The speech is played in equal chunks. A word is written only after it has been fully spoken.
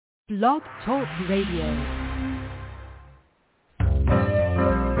Blog Talk Radio.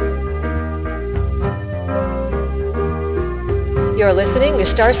 You're listening to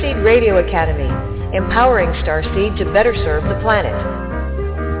Starseed Radio Academy, empowering Starseed to better serve the planet.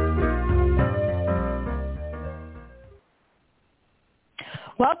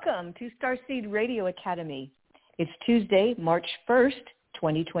 Welcome to Starseed Radio Academy. It's Tuesday, March 1st,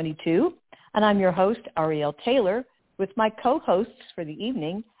 2022, and I'm your host, Ariel Taylor, with my co-hosts for the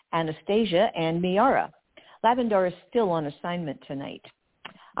evening, Anastasia and Miara. Lavendar is still on assignment tonight.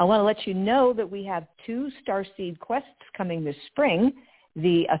 I want to let you know that we have 2 Starseed Quests coming this spring,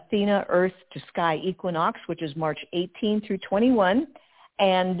 the Athena Earth to Sky Equinox, which is March 18 through 21,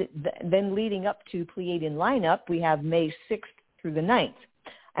 and then leading up to Pleiadean Line Up, we have May 6th through the 9th.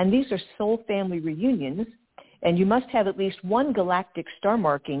 And these are soul family reunions, and you must have at least one galactic star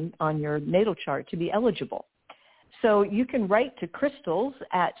marking on your natal chart to be eligible. So you can write to Crystals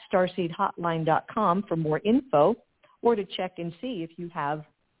at starseedhotline.com for more info or to check and see if you have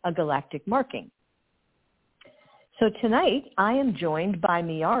a galactic marking. So tonight I am joined by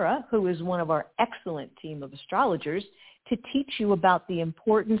Miara, who is one of our excellent team of astrologers, to teach you about the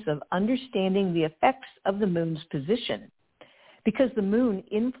importance of understanding the effects of the moon's position. Because the moon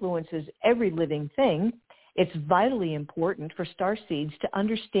influences every living thing, it's vitally important for starseeds to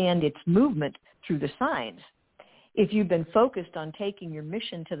understand its movement through the signs. If you've been focused on taking your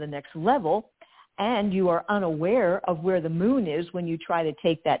mission to the next level and you are unaware of where the moon is when you try to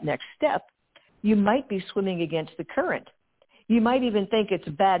take that next step, you might be swimming against the current. You might even think it's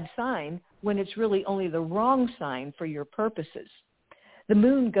a bad sign when it's really only the wrong sign for your purposes. The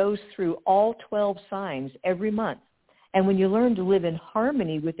moon goes through all 12 signs every month, and when you learn to live in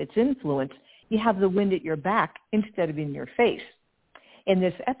harmony with its influence, you have the wind at your back instead of in your face. In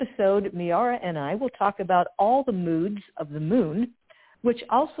this episode, Miara and I will talk about all the moods of the moon, which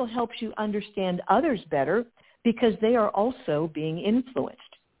also helps you understand others better because they are also being influenced.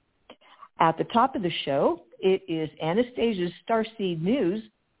 At the top of the show, it is Anastasia's Starseed News,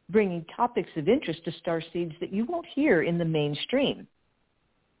 bringing topics of interest to starseeds that you won't hear in the mainstream.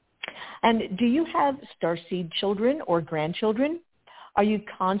 And do you have starseed children or grandchildren? Are you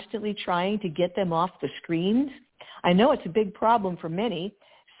constantly trying to get them off the screens? I know it's a big problem for many,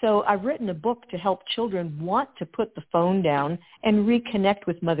 so I've written a book to help children want to put the phone down and reconnect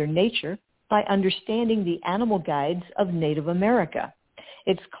with Mother Nature by understanding the animal guides of Native America.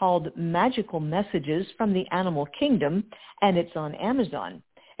 It's called Magical Messages from the Animal Kingdom, and it's on Amazon.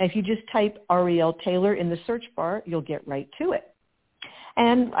 And if you just type Ariel Taylor in the search bar, you'll get right to it.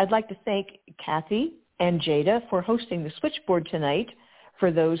 And I'd like to thank Kathy and Jada for hosting the switchboard tonight for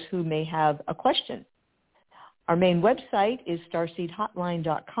those who may have a question. Our main website is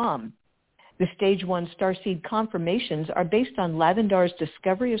starseedhotline.com. The Stage 1 Starseed confirmations are based on Lavendar's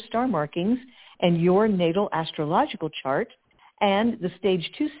discovery of star markings and your natal astrological chart, and the Stage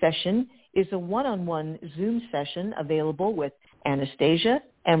 2 session is a one-on-one Zoom session available with Anastasia,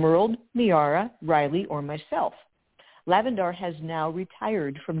 Emerald, Miara, Riley, or myself. Lavendar has now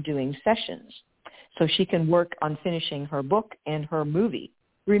retired from doing sessions, so she can work on finishing her book and her movie.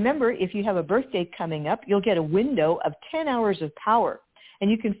 Remember, if you have a birthday coming up, you'll get a window of 10 hours of power, and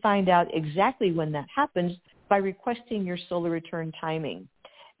you can find out exactly when that happens by requesting your solar return timing.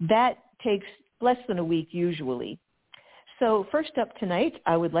 That takes less than a week usually. So first up tonight,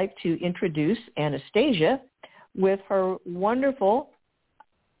 I would like to introduce Anastasia with her wonderful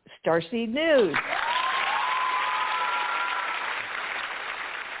Starseed News.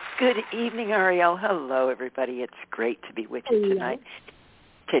 Good evening, Ariel. Hello, everybody. It's great to be with you tonight.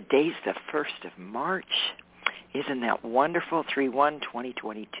 Today's the 1st of March. Isn't that wonderful?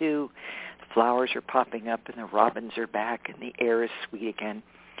 3/1/2022. The flowers are popping up and the robins are back and the air is sweet again.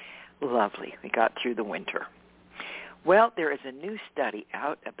 Lovely. We got through the winter. Well, there is a new study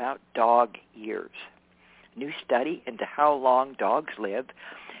out about dog years. New study into how long dogs live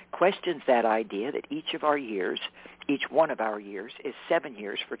questions that idea that each one of our years is 7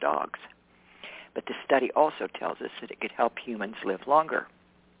 years for dogs. But the study also tells us that it could help humans live longer.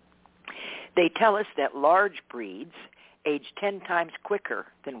 They tell us that large breeds age 10 times quicker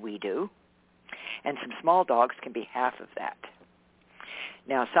than we do, and some small dogs can be half of that.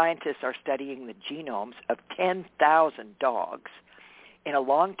 Now, scientists are studying the genomes of 10,000 dogs in a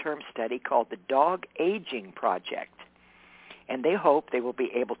long-term study called the Dog Aging Project, and they hope they will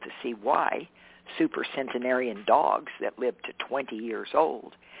be able to see why supercentenarian dogs that live to 20 years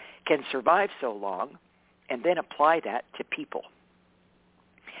old can survive so long and then apply that to people.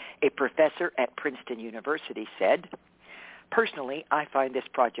 A professor at Princeton University said, Personally, I find this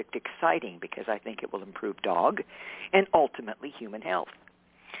project exciting because I think it will improve dog and ultimately human health.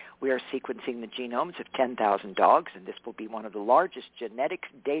 We are sequencing the genomes of 10,000 dogs, and this will be one of the largest genetics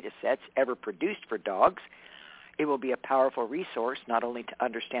data sets ever produced for dogs. It will be a powerful resource not only to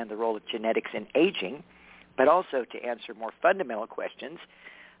understand the role of genetics in aging, but also to answer more fundamental questions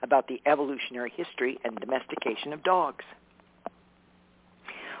about the evolutionary history and domestication of dogs.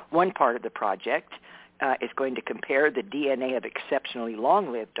 One part of the project is going to compare the DNA of exceptionally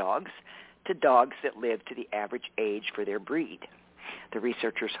long-lived dogs to dogs that live to the average age for their breed. The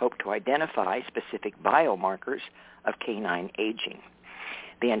researchers hope to identify specific biomarkers of canine aging.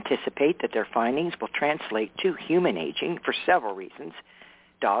 They anticipate that their findings will translate to human aging for several reasons.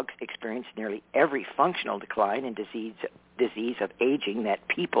 Dogs experience nearly every functional decline and disease of aging that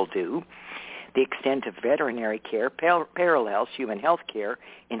people do. The extent of veterinary care parallels human health care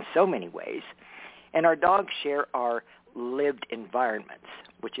in so many ways. And our dogs share our lived environments,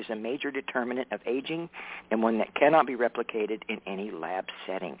 which is a major determinant of aging and one that cannot be replicated in any lab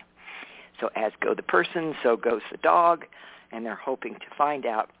setting. So as go the person, so goes the dog, and they're hoping to find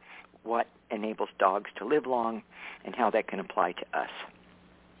out what enables dogs to live long and how that can apply to us.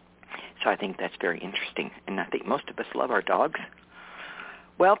 So I think that's very interesting, and I think most of us love our dogs.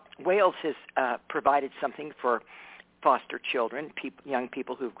 Well, Wales has provided something for foster children, young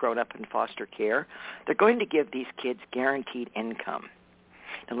people who've grown up in foster care. They're going to give these kids guaranteed income.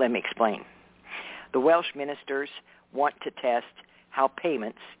 Now, let me explain. The Welsh ministers want to test how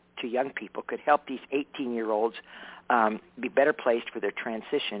payments to young people could help these 18-year-olds be better placed for their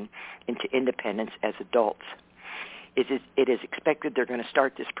transition into independence as adults. It is expected they're going to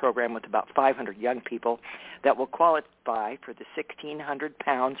start this program with about 500 young people that will qualify for the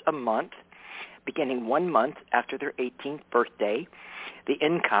 £1,600 a month, beginning 1 month after their 18th birthday. The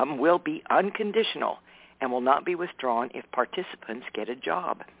income will be unconditional and will not be withdrawn if participants get a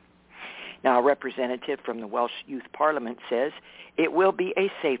job. Now, a representative from the Welsh Youth Parliament says it will be a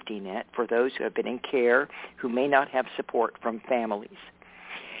safety net for those who have been in care who may not have support from families.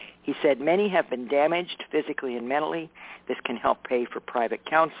 He said many have been damaged physically and mentally. This can help pay for private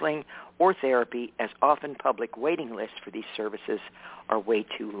counseling or therapy, as often public waiting lists for these services are way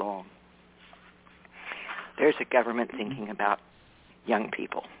too long. There's a government thinking about young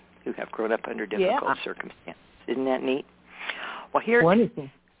people who have grown up under difficult circumstances. Isn't that neat? Well,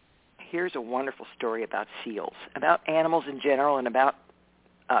 here's a wonderful story about seals, about animals in general, and about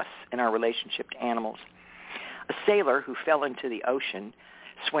us and our relationship to animals. A sailor who fell into the ocean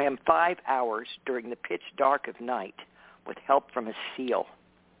swam 5 hours during the pitch dark of night with help from a seal.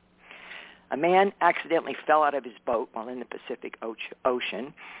 A man accidentally fell out of his boat while in the Pacific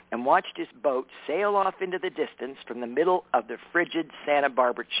Ocean and watched his boat sail off into the distance from the middle of the frigid Santa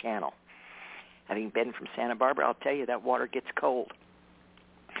Barbara Channel. Having been from Santa Barbara, I'll tell you that water gets cold.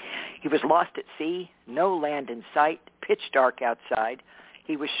 He was lost at sea, no land in sight, pitch dark outside.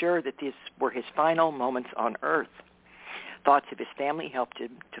 He was sure that these were his final moments on Earth. Thoughts of his family helped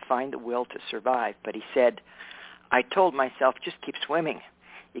him to find the will to survive, but he said, "I told myself, just keep swimming.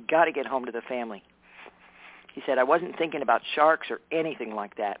 You got to get home to the family." He said, "I wasn't thinking about sharks or anything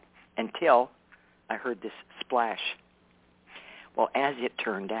like that until I heard this splash." Well, as it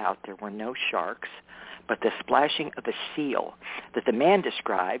turned out, there were no sharks, but the splashing of a seal that the man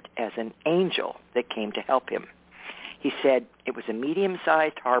described as an angel that came to help him. He said it was a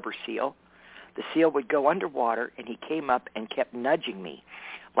medium-sized harbor seal. The seal would go underwater, and he came up and kept nudging me,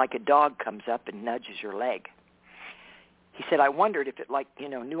 like a dog comes up and nudges your leg. He said, "I wondered if it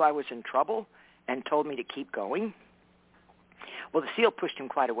knew I was in trouble and told me to keep going." Well, the seal pushed him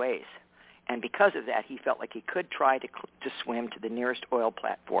quite a ways, and because of that, he felt like he could try to swim to the nearest oil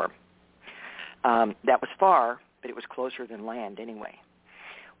platform. That was far, but it was closer than land anyway.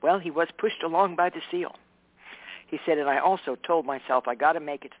 Well, he was pushed along by the seal. He said, "And I also told myself I got to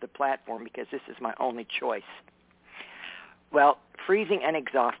make it to the platform because this is my only choice." Well, freezing and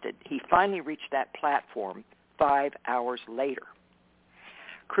exhausted, he finally reached that platform 5 hours later.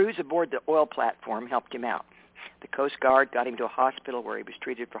 Crews aboard the oil platform helped him out. The Coast Guard got him to a hospital where he was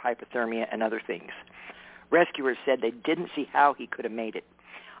treated for hypothermia and other things. Rescuers said they didn't see how he could have made it.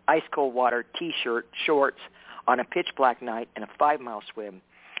 Ice-cold water, T-shirt, shorts, on a pitch-black night, and a 5-mile swim.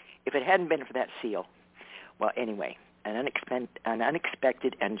 If it hadn't been for that seal. Well, anyway, an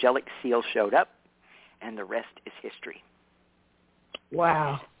unexpected angelic seal showed up, and the rest is history.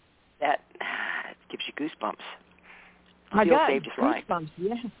 Wow. That gives you goosebumps. I got saved his life.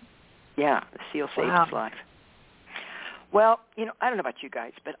 Yeah. Yeah, the seal saved his life. Well, I don't know about you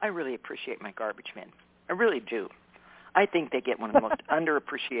guys, but I really appreciate my garbage men. I really do. I think they get one of the most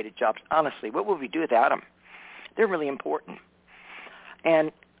underappreciated jobs. Honestly, what would we do without them? They're really important.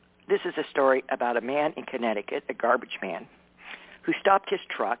 And this is a story about a man in Connecticut, a garbage man, who stopped his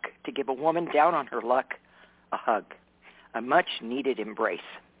truck to give a woman down on her luck a hug, a much-needed embrace.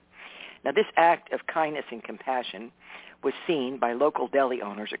 Now, this act of kindness and compassion was seen by local deli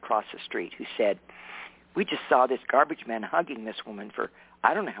owners across the street who said, "We just saw this garbage man hugging this woman for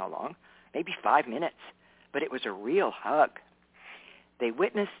I don't know how long, maybe 5 minutes, but it was a real hug." They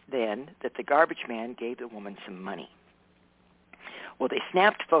witnessed then that the garbage man gave the woman some money. Well, they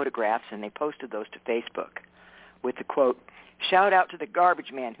snapped photographs and they posted those to Facebook with the quote, "Shout out to the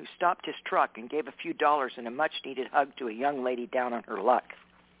garbage man who stopped his truck and gave a few dollars and a much-needed hug to a young lady down on her luck.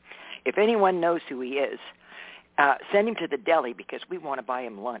 If anyone knows who he is, send him to the deli because we want to buy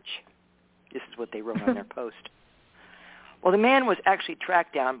him lunch." This is what they wrote on their post. Well, the man was actually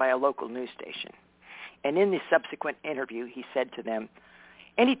tracked down by a local news station. And in the subsequent interview, he said to them,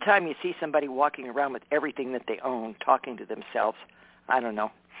 "Anytime you see somebody walking around with everything that they own, talking to themselves, I don't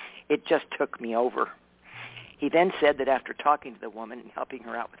know, it just took me over." He then said that after talking to the woman and helping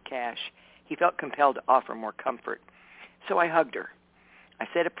her out with cash, he felt compelled to offer more comfort. "So I hugged her. I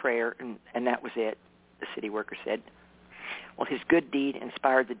said a prayer, and that was it," the city worker said. Well, his good deed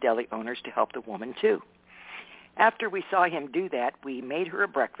inspired the deli owners to help the woman, too. After we saw him do that, we made her a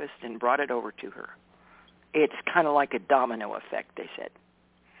breakfast and brought it over to her. It's kind of like a domino effect, they said.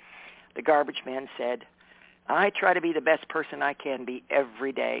 The garbage man said, "I try to be the best person I can be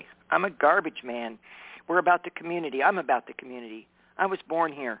every day. I'm a garbage man. We're about the community. I'm about the community. I was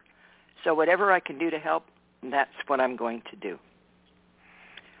born here. So whatever I can do to help, that's what I'm going to do."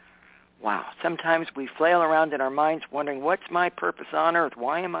 Wow. Sometimes we flail around in our minds wondering, what's my purpose on earth?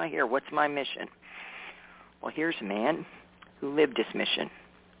 Why am I here? What's my mission? Well, here's a man who lived his mission.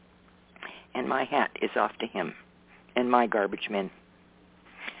 And my hat is off to him and my garbage men.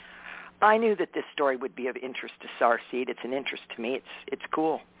 I knew that this story would be of interest to Starseed. It's an interest to me. It's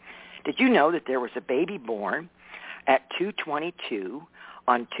cool. Did you know that there was a baby born at 2:22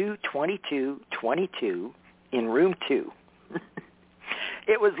 on 2/22/22 in room 2?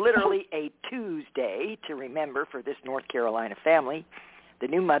 It was literally a Tuesday to remember for this North Carolina family. The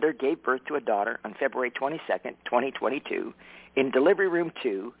new mother gave birth to a daughter on February 22nd, 2022, in delivery room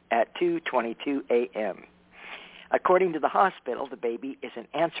 2 at 2:22 a.m. According to the hospital, the baby is an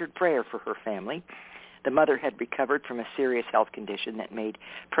answered prayer for her family. The mother had recovered from a serious health condition that made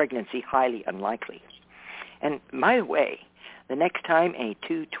pregnancy highly unlikely. And by the way, the next time a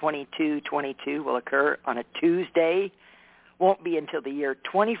 2/22/22 will occur on a Tuesday won't be until the year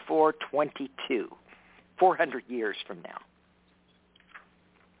 2422, 400 years from now.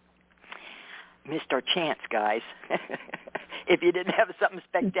 Missed our chance, guys. If you didn't have something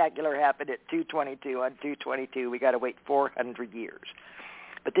spectacular happen at 2:22 on 2/22, we got to wait 400 years.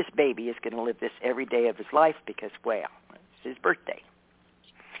 But this baby is going to live this every day of his life because, well, it's his birthday.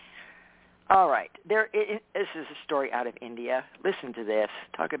 All right. This is a story out of India. Listen to this.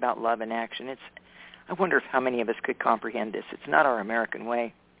 Talk about love in action. I wonder if how many of us could comprehend this. It's not our American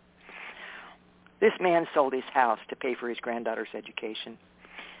way. This man sold his house to pay for his granddaughter's education.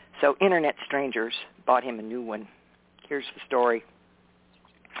 So internet strangers bought him a new one. Here's the story.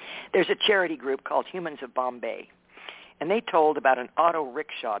 There's a charity group called Humans of Bombay, and they told about an auto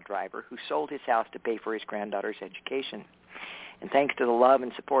rickshaw driver who sold his house to pay for his granddaughter's education. And thanks to the love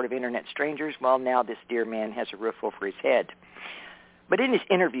and support of internet strangers, well, now this dear man has a roof over his head. But in his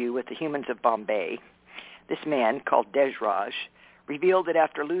interview with the Humans of Bombay, this man, called Desraj, revealed that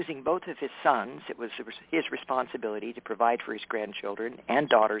after losing both of his sons, it was his responsibility to provide for his grandchildren and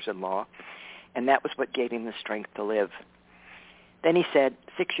daughters-in-law, and that was what gave him the strength to live. Then he said,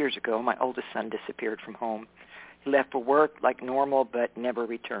 6 years ago, my oldest son disappeared from home. He left for work like normal but never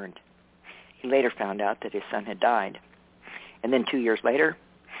returned. He later found out that his son had died. And then 2 years later,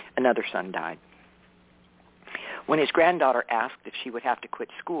 another son died. When his granddaughter asked if she would have to quit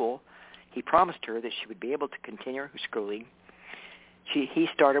school, he promised her that she would be able to continue her schooling. He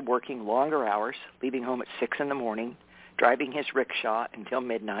started working longer hours, leaving home at 6 in the morning, driving his rickshaw until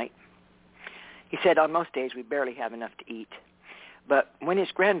midnight. He said, on most days we barely have enough to eat. But when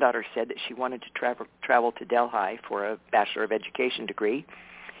his granddaughter said that she wanted to travel to Delhi for a Bachelor of Education degree,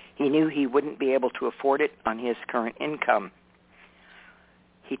 he knew he wouldn't be able to afford it on his current income.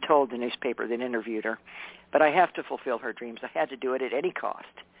 He told the newspaper that interviewed her, but I have to fulfill her dreams. I had to do it at any cost.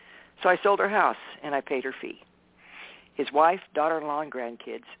 So I sold her house, and I paid her fee. His wife, daughter-in-law, and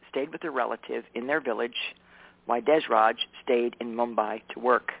grandkids stayed with a relative in their village, while Desraj stayed in Mumbai to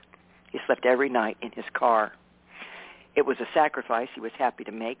work. He slept every night in his car. It was a sacrifice he was happy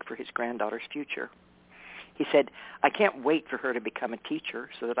to make for his granddaughter's future. He said, I can't wait for her to become a teacher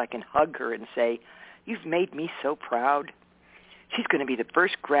so that I can hug her and say, you've made me so proud. She's going to be the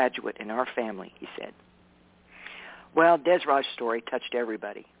first graduate in our family, he said. Well, Desra's story touched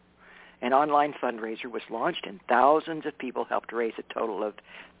everybody. An online fundraiser was launched, and thousands of people helped raise a total of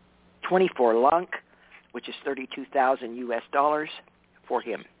 24 lunk, which is $32,000 US, for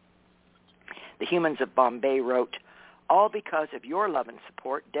him. The Humans of Bombay wrote, "All because of your love and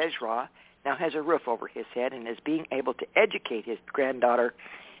support, Desra now has a roof over his head and is being able to educate his granddaughter.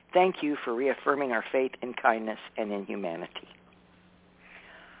 Thank you for reaffirming our faith in kindness and in humanity."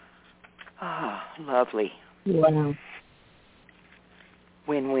 Ah, lovely. Wow.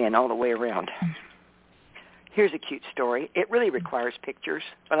 Win-win all the way around. Here's a cute story. It really requires pictures,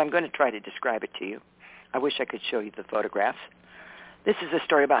 but I'm going to try to describe it to you. I wish I could show you the photographs. This is a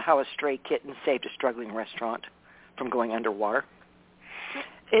story about how a stray kitten saved a struggling restaurant from going underwater.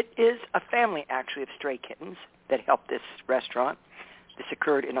 It is a family, actually, of stray kittens that helped this restaurant. This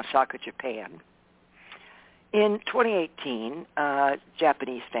occurred in Osaka, Japan. In 2018, a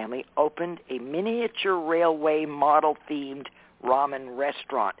Japanese family opened a miniature railway model-themed ramen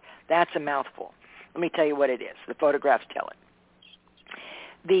restaurant. That's a mouthful. Let me tell you what it is. The photographs tell it.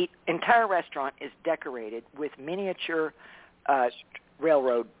 The entire restaurant is decorated with miniature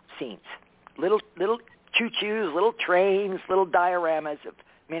railroad scenes, little choo-choos, little trains, little dioramas of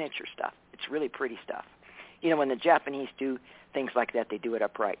miniature stuff. It's really pretty stuff. You know, when the Japanese do things like that, they do it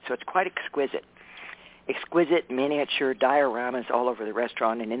upright. So it's quite exquisite. Exquisite miniature dioramas all over the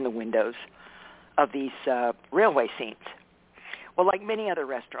restaurant and in the windows of these railway scenes. Well, like many other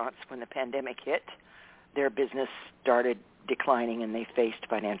restaurants, when the pandemic hit, their business started declining and they faced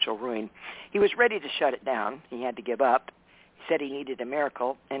financial ruin. He was ready to shut it down. He had to give up. He said he needed a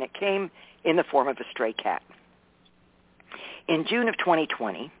miracle, and it came in the form of a stray cat. In June of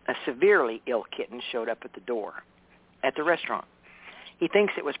 2020, a severely ill kitten showed up at the door at the restaurant. He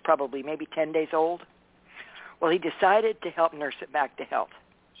thinks it was probably maybe 10 days old. Well, he decided to help nurse it back to health.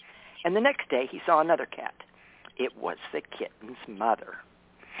 And the next day, he saw another cat. It was the kitten's mother.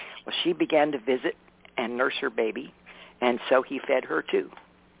 Well, she began to visit and nurse her baby, and so he fed her too.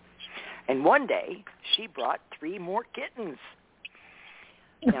 And one day, she brought 3 more kittens.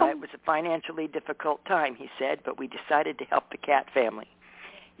 Now, it was a financially difficult time, he said, but we decided to help the cat family.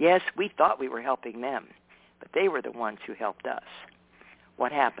 Yes, we thought we were helping them, but they were the ones who helped us.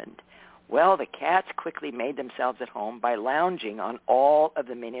 What happened? Well, the cats quickly made themselves at home by lounging on all of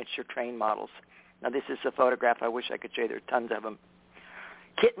the miniature train models. Now, this is a photograph I wish I could show you. There are tons of them.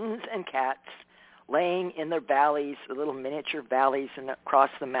 Kittens and cats laying in their valleys, the little miniature valleys and across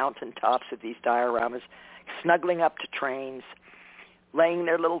the mountain tops of these dioramas, snuggling up to trains, laying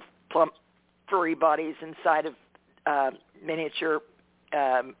their little plump, furry bodies inside of miniature,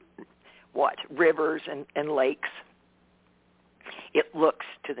 rivers and lakes. It looks,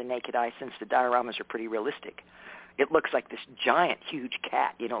 to the naked eye, since the dioramas are pretty realistic, it looks like this giant, huge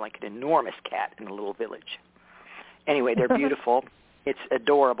cat, like an enormous cat in a little village. Anyway, they're beautiful. It's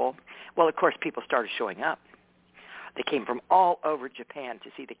adorable. Well, of course, people started showing up. They came from all over Japan to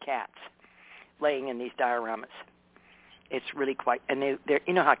see the cats laying in these dioramas. It's really quite, and they're,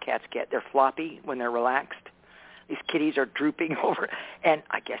 you know how cats get. They're floppy when they're relaxed. These kitties are drooping over, and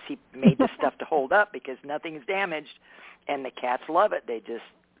I guess he made this stuff to hold up because nothing's damaged, and the cats love it.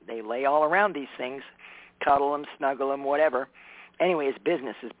 They lay all around these things, cuddle them, snuggle them, whatever. Anyway, his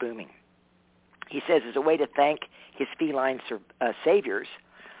business is booming. He says as a way to thank his feline saviors,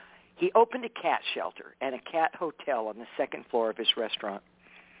 he opened a cat shelter and a cat hotel on the second floor of his restaurant.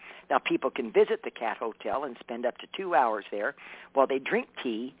 Now, people can visit the cat hotel and spend up to 2 hours there while they drink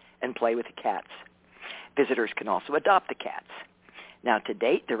tea and play with the cats. Visitors can also adopt the cats. Now, to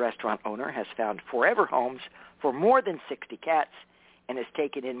date, the restaurant owner has found forever homes for more than 60 cats and has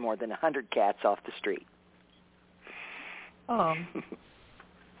taken in more than 100 cats off the street. Oh.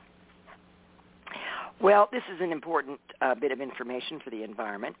 Well, this is an important bit of information for the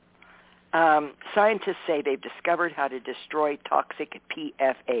environment. Scientists say they've discovered how to destroy toxic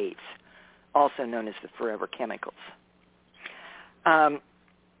PFAs, also known as the forever chemicals.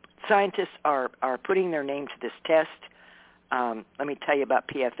 Scientists are putting their name to this test. Let me tell you about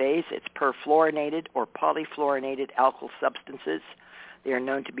PFAs. It's perfluorinated or polyfluorinated alkyl substances. They are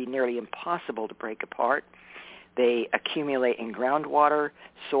known to be nearly impossible to break apart. They accumulate in groundwater,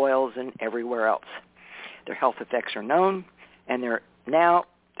 soils, and everywhere else. Their health effects are known, and they're now,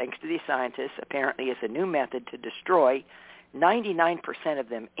 thanks to these scientists, apparently is a new method to destroy 99% of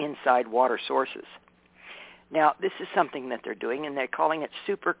them inside water sources. Now, this is something that they're doing, and they're calling it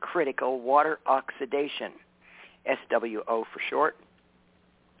supercritical water oxidation, SWO for short.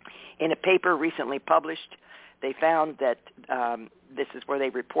 In a paper recently published, they found that this is where they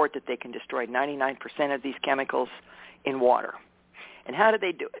report that they can destroy 99% of these chemicals in water. And how do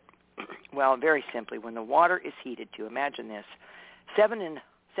they do it? Well, very simply, when the water is heated to, imagine this,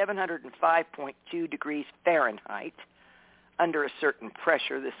 705.2 degrees Fahrenheit, under a certain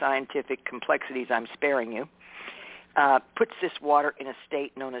pressure, the scientific complexities I'm sparing you, puts this water in a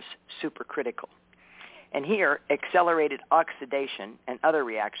state known as supercritical. And here, accelerated oxidation and other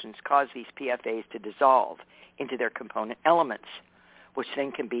reactions cause these PFAs to dissolve into their component elements, which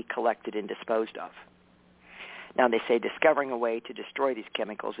then can be collected and disposed of. Now, they say discovering a way to destroy these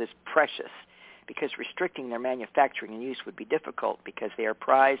chemicals is precious because restricting their manufacturing and use would be difficult because they are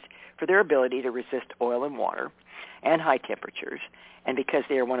prized for their ability to resist oil and water and high temperatures, and because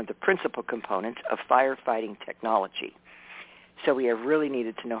they are one of the principal components of firefighting technology. So we have really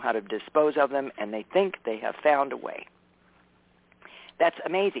needed to know how to dispose of them, and they think they have found a way. That's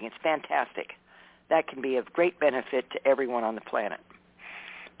amazing. It's fantastic. That can be of great benefit to everyone on the planet,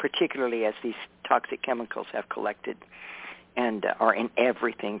 particularly as these toxic chemicals have collected and are in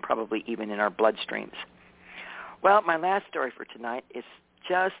everything, probably even in our bloodstreams. Well, my last story for tonight is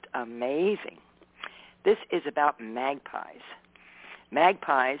just amazing. This is about magpies.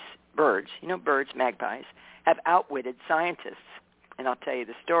 Magpies, birds, magpies, have outwitted scientists, and I'll tell you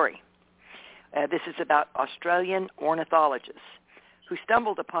the story. This is about Australian ornithologists who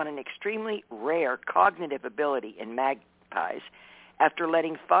stumbled upon an extremely rare cognitive ability in magpies after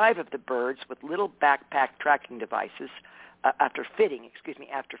letting 5 of the birds with little backpack tracking devices, after fitting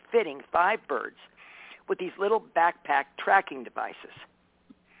 5 birds with these little backpack tracking devices.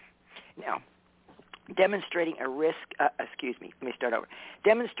 Now, demonstrating a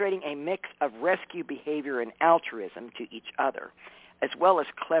mix of rescue behavior and altruism to each other, as well as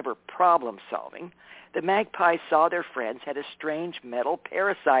clever problem solving, the magpies saw their friends had a strange metal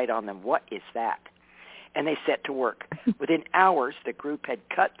parasite on them. What is that? And they set to work. Within hours, the group had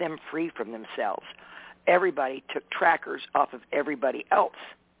cut them free from themselves. Everybody took trackers off of everybody else.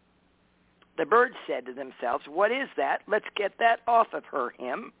 The birds said to themselves, "What is that? Let's get that off of her,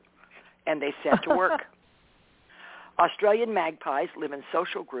 him." And they set to work. Australian magpies live in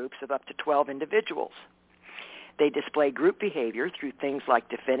social groups of up to 12 individuals. They display group behavior through things like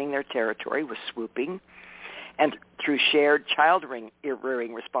defending their territory with swooping and through shared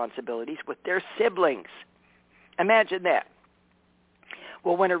child-rearing responsibilities with their siblings. Imagine that.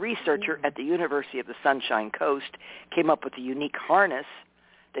 Well, when a researcher at the University of the Sunshine Coast came up with a unique harness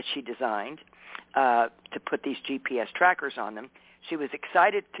that she designed to put these GPS trackers on them, she was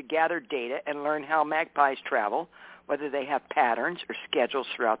excited to gather data and learn how magpies travel, whether they have patterns or schedules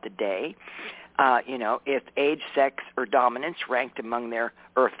throughout the day, if age, sex, or dominance ranked among their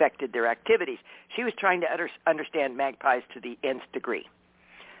or affected their activities. She was trying to understand magpies to the nth degree.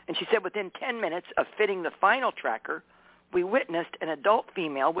 And she said within 10 minutes of fitting the final tracker, we witnessed an adult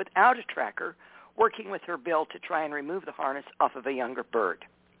female without a tracker working with her bill to try and remove the harness off of a younger bird,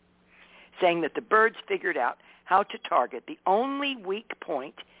 saying that the birds figured out how to target the only weak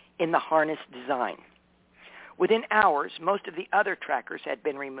point in the harness design. Within hours, most of the other trackers had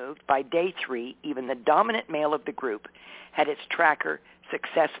been removed. By day 3, even the dominant male of the group had its tracker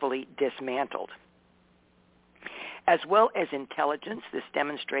successfully dismantled. As well as intelligence, this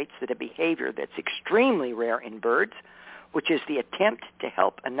demonstrates that a behavior that's extremely rare in birds, which is the attempt to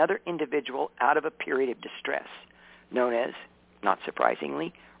help another individual out of a period of distress, known as, not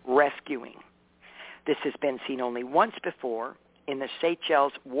surprisingly, rescuing. This has been seen only once before in the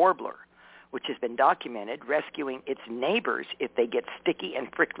Seychelles warbler, which has been documented rescuing its neighbors if they get sticky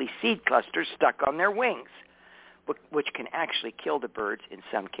and prickly seed clusters stuck on their wings, which can actually kill the birds in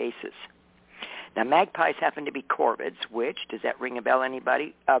some cases. Now, magpies happen to be corvids, which, does that ring a bell,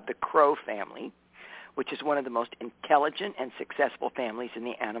 anybody? Of the crow family, which is one of the most intelligent and successful families in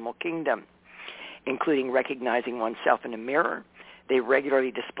the animal kingdom, including recognizing oneself in a mirror. They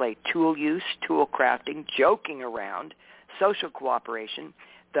regularly display tool use, tool crafting, joking around, social cooperation,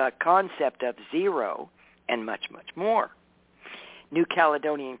 the concept of zero, and much, much more. New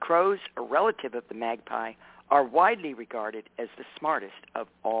Caledonian crows, a relative of the magpie, are widely regarded as the smartest of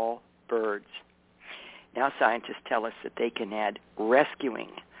all birds. Now scientists tell us that they can add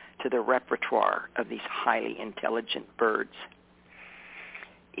rescuing to the repertoire of these highly intelligent birds.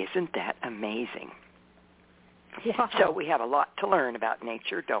 Isn't that amazing? Wow. So we have a lot to learn about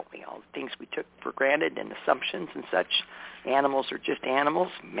nature, don't we? All the things we took for granted and assumptions and such. Animals are just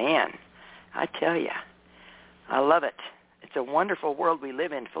animals. Man, I tell you, I love it. It's a wonderful world we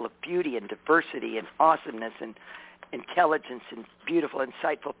live in, full of beauty and diversity and awesomeness and intelligence and beautiful,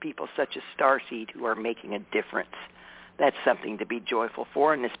 insightful people such as Starseed who are making a difference. That's something to be joyful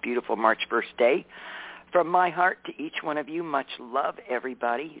for on this beautiful March 1st day. From my heart to each one of you, much love,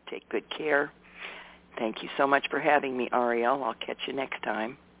 everybody. You take good care. Thank you so much for having me, Ariel. I'll catch you next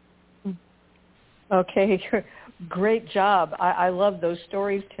time. Okay, great job. I love those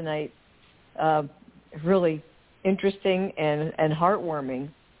stories tonight. Really interesting and heartwarming.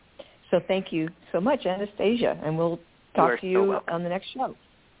 So thank you so much, Anastasia, and we'll talk to you on the next show.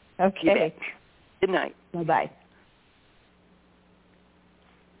 Okay. Good night. Bye-bye.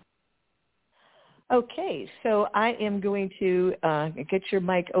 Okay, so I am going to get your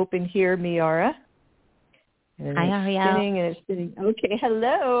mic open here, Miara. And Hi, Ariel. Spinning and it's spinning. Okay,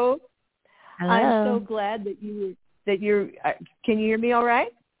 hello. Hello. I'm so glad that you're. Can you hear me all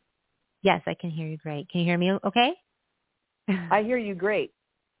right? Yes, I can hear you great. Can you hear me okay? I hear you great.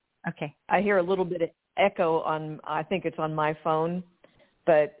 Okay. I hear a little bit of echo I think it's on my phone,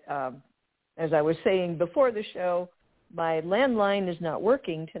 but as I was saying before the show, my landline is not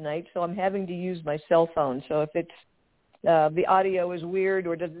working tonight, so I'm having to use my cell phone. So if it's the audio is weird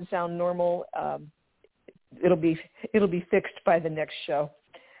or doesn't sound normal, it'll be fixed by the next show.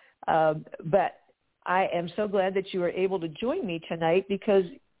 But I am so glad that you are able to join me tonight because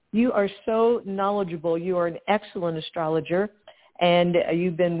you are so knowledgeable. You are an excellent astrologer, and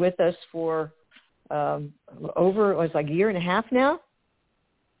you've been with us for over, it was like a year and a half now.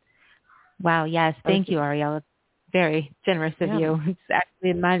 Wow, yes. Thank you, Ariel. It's very generous of you. It's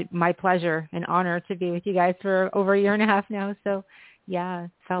actually my pleasure and honor to be with you guys for over a year and a half now. So, yeah,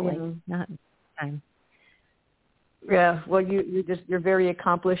 it felt like not time. Yeah, well, you're very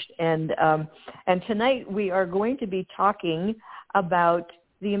accomplished, and tonight we are going to be talking about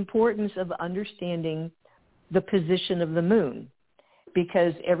the importance of understanding the position of the moon,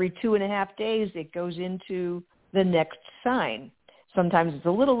 because every 2.5 days it goes into the next sign. Sometimes it's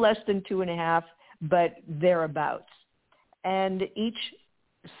a little less than 2.5, but thereabouts. And each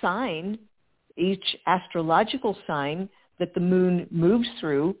sign, each astrological sign that the moon moves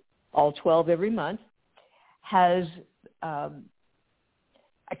through, all 12 every month, has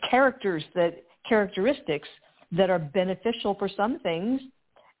characteristics that are beneficial for some things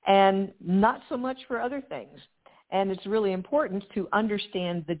and not so much for other things. And it's really important to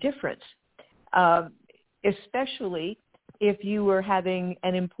understand the difference, especially if you are having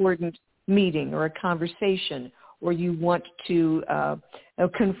an important meeting or a conversation, or you want to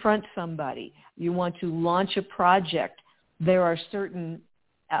confront somebody, you want to launch a project. There are certain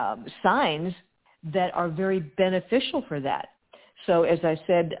signs that are very beneficial for that. So as I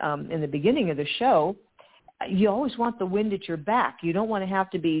said in the beginning of the show, you always want the wind at your back. You don't want to have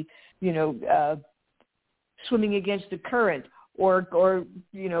to be, swimming against the current or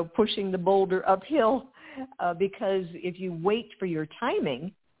pushing the boulder uphill, because if you wait for your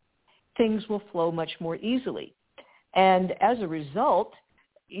timing, things will flow much more easily. And as a result,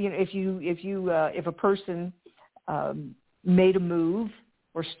 if a person made a move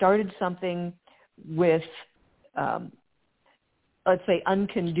or started something with, let's say,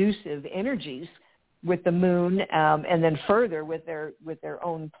 unconducive energies with the moon, and then further with their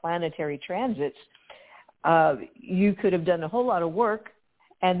own planetary transits, you could have done a whole lot of work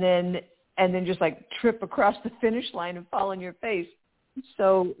and then just like trip across the finish line and fall on your face.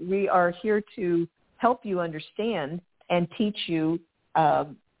 So we are here to help you understand and teach you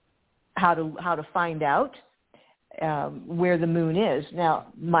how to find out where the moon is. Now,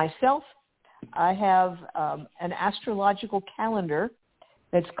 myself, I have an astrological calendar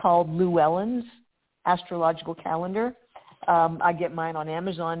that's called Llewellyn's Astrological Calendar. I get mine on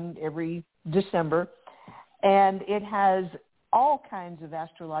Amazon every December, and it has all kinds of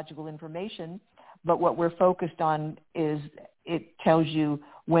astrological information, but what we're focused on is it tells you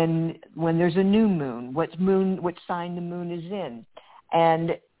when there's a new moon, what sign the moon is in.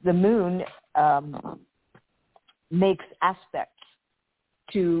 And the moon makes aspects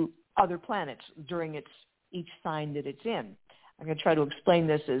to other planets during each sign that it's in. I'm going to try to explain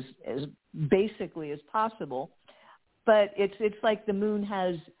this as basically as possible, but it's like the moon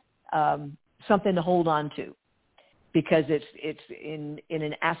has something to hold on to, because it's in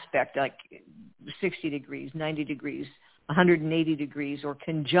an aspect like 60 degrees, 90 degrees, 180 degrees, or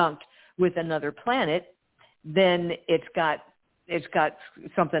conjunct with another planet, then it's got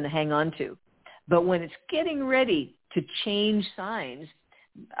something to hang on to. But when it's getting ready to change signs,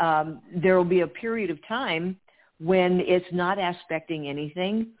 there will be a period of time when it's not aspecting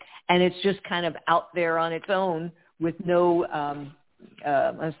anything, and it's just kind of out there on its own with no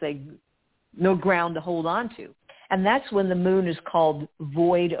ground to hold on to. And that's when the moon is called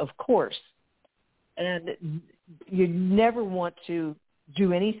void of course. And you never want to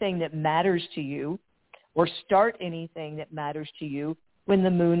do anything that matters to you or start anything that matters to you when the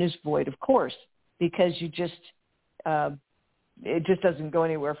moon is void of course, because it just doesn't go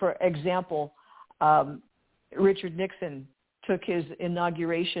anywhere. For example, Richard Nixon took his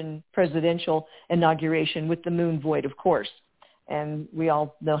presidential inauguration with the moon void, of course. And we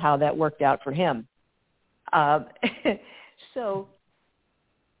all know how that worked out for him. So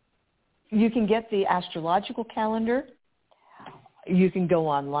you can get the astrological calendar. You can go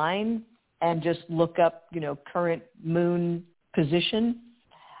online and just look up, current moon position.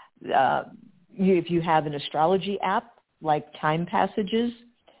 If you have an astrology app like Time Passages,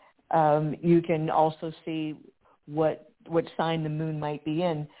 you can also see what sign the moon might be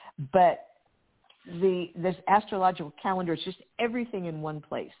in. But this astrological calendar is just everything in one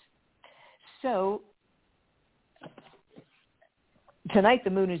place. So tonight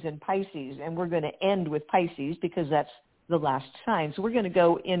the moon is in Pisces, and we're going to end with Pisces because that's the last sign. So we're going to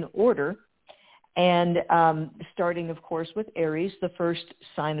go in order, and starting, of course, with Aries, the first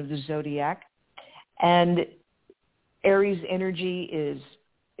sign of the zodiac. And Aries energy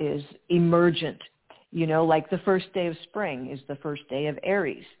is emergent. Like the first day of spring is the first day of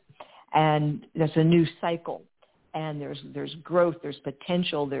Aries. And there's a new cycle. And there's growth, there's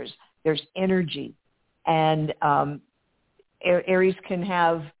potential, there's energy. And Aries can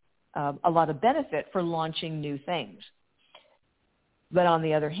have a lot of benefit for launching new things. But on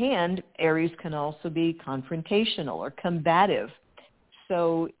the other hand, Aries can also be confrontational or combative.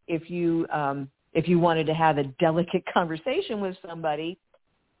 So if you wanted to have a delicate conversation with somebody,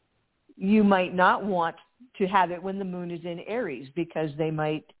 you might not want to have it when the moon is in Aries because they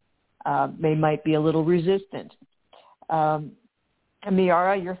might be a little resistant.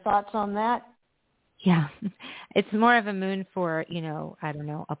 Miara, your thoughts on that? Yeah, it's more of a moon for, I don't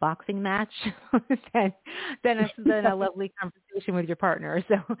know, a boxing match than a lovely conversation with your partner.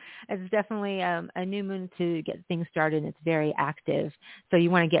 So it's definitely a new moon to get things started. It's very active. So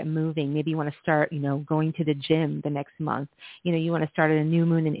you want to get moving. Maybe you want to start, going to the gym the next month. You want to start at a new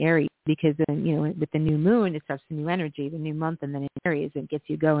moon in Aries because then, with the new moon, it starts a new energy, the new month, and then in Aries, it gets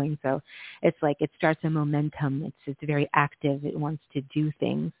you going. So it's like it starts a momentum. It's very active. It wants to do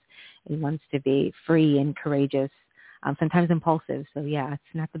things. It wants to be free and courageous, sometimes impulsive. So, yeah,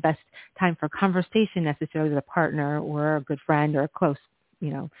 it's not the best time for conversation necessarily with a partner or a good friend or a close,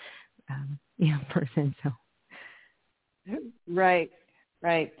 person. So, right.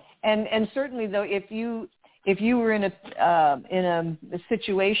 And certainly, though, if you were in a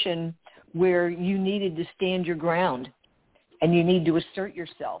situation where you needed to stand your ground and you need to assert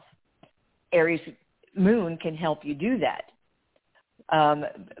yourself, Aries moon can help you do that.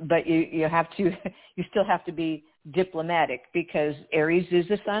 But you still have to be diplomatic because Aries is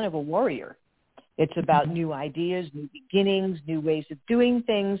the sign of a warrior. It's about new ideas, new beginnings, new ways of doing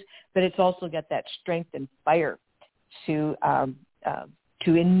things, but it's also got that strength and fire to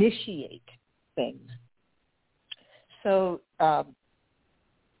initiate things. So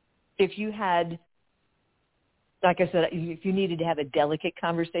if you had, like I said, if you needed to have a delicate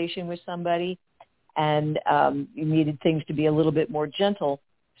conversation with somebody, and you needed things to be a little bit more gentle,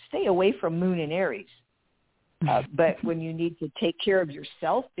 stay away from moon in Aries. But when you need to take care of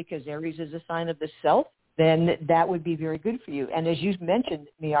yourself, because Aries is a sign of the self, then that would be very good for you. And as you mentioned,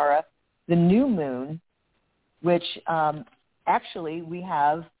 Miara, the new moon, which actually we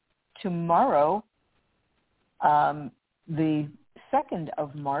have tomorrow, the 2nd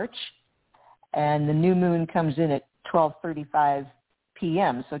of March, and the new moon comes in at 12:35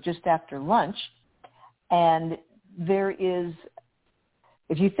 p.m., so just after lunch. And there is,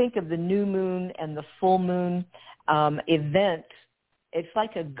 if you think of the new moon and the full moon event, it's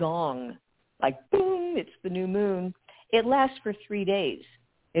like a gong, like boom, it's the new moon. It lasts for 3 days.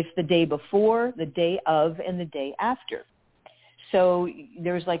 It's the day before, the day of, and the day after. So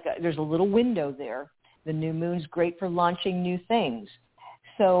there's a little window there. The new moon's great for launching new things.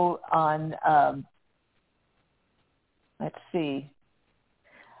 So on, let's see.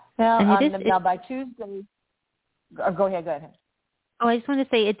 Now by Tuesday, go ahead. Oh, I just want to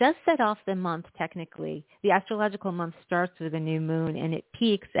say it does set off the month technically. The astrological month starts with a new moon and it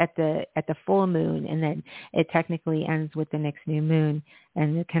peaks at the full moon, and then it technically ends with the next new moon,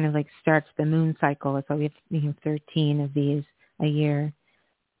 and it kind of like starts the moon cycle. So we have 13 of these a year.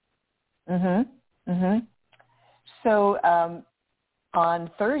 So on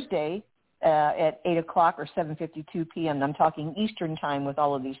Thursday at 8 o'clock or 7:52 p.m., I'm talking Eastern time with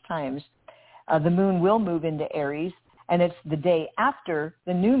all of these times, the moon will move into Aries, and it's the day after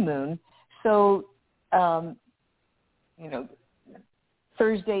the new moon. So,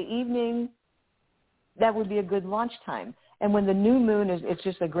 Thursday evening, that would be a good launch time. And when the new moon is, it's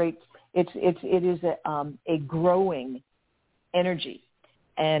just a great, it is a growing energy.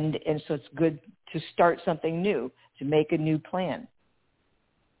 And so it's good to start something new, to make a new plan.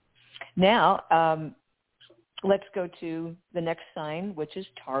 Now, let's go to the next sign, which is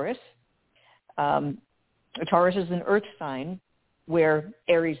Taurus. Taurus is an earth sign, where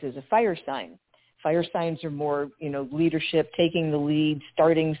Aries is a fire sign. Fire signs are more, leadership, taking the lead,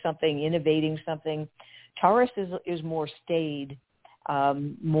 starting something, innovating something. Taurus is more staid,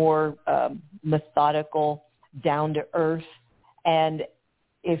 more methodical, down to earth. And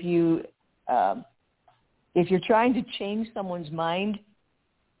if you're trying to change someone's mind,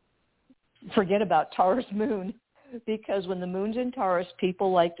 forget about Taurus moon, because when the moon's in Taurus,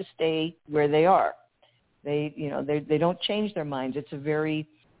 people like to stay where they are. They don't change their minds. It's a very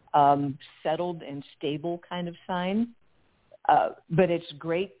settled and stable kind of sign. But it's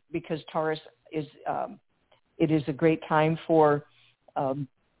great because Taurus is a great time for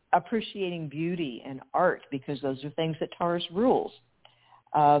appreciating beauty and art, because those are things that Taurus rules,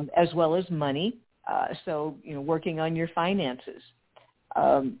 as well as money. So working on your finances,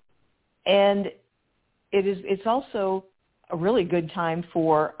 and it's also a really good time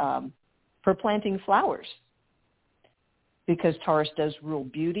for planting flowers, because Taurus does rule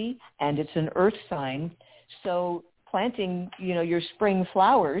beauty, and it's an earth sign. So planting, your spring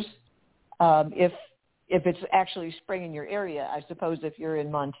flowers, if it's actually spring in your area, I suppose if you're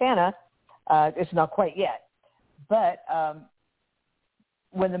in Montana, it's not quite yet. But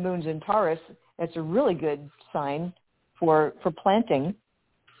when the moon's in Taurus, it's a really good sign for planting.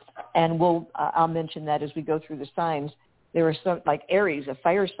 And I'll mention that as we go through the signs. There are some, like Aries, a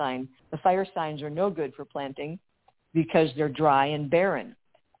fire sign. The fire signs are no good for planting because they're dry and barren.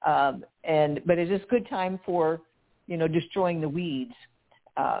 But it is a good time for, destroying the weeds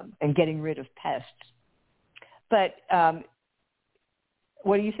and getting rid of pests. But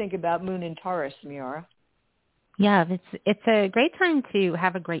what do you think about Moon in Taurus, Miara? Yeah, it's a great time to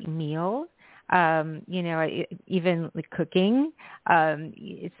have a great meal. Even like cooking,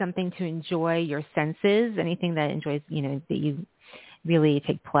 it's something to enjoy your senses, anything that enjoys, that you really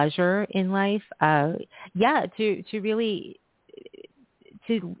take pleasure in life. To really,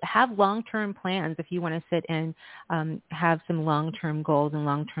 to have long-term plans. If you want to sit and have some long-term goals and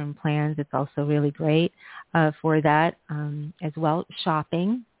long-term plans, it's also really great for that as well.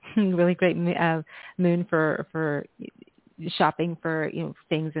 Shopping, really great moon for shopping for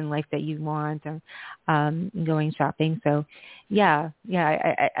things in life that you want, going shopping. So I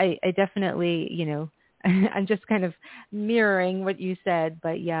definitely I'm just kind of mirroring what you said,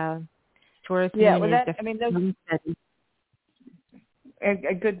 but Taurus moon is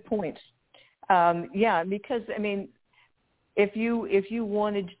a good point. Because if you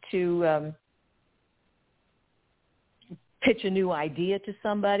wanted to pitch a new idea to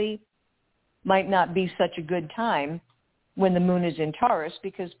somebody, might not be such a good time when the moon is in Taurus,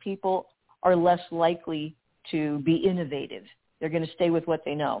 because people are less likely to be innovative. They're going to stay with what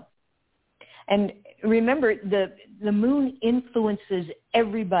they know. And remember, the moon influences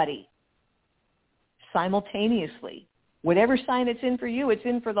everybody simultaneously. Whatever sign it's in for you, it's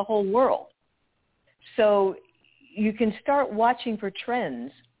in for the whole world. So you can start watching for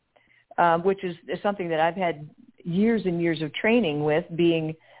trends, which is something that I've had years and years of training with,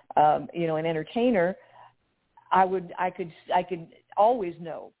 being an entertainer. I could always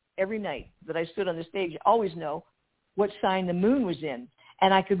know every night that I stood on the stage, always know what sign the moon was in.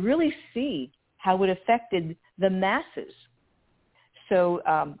 And I could really see how it affected the masses. So,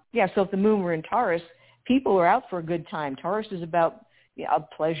 so if the moon were in Taurus, people are out for a good time. Taurus is about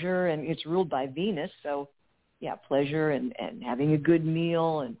pleasure, and it's ruled by Venus. So, pleasure and having a good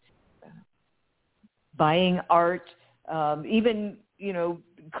meal and buying art, even,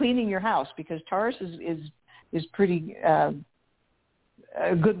 cleaning your house, because Taurus is pretty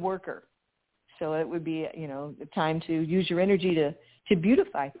a good worker. So it would be, the time to use your energy to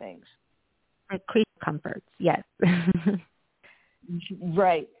beautify things. Create comforts, yes.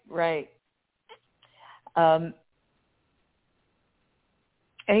 Right.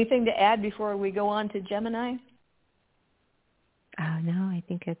 Anything to add before we go on to Gemini? No, I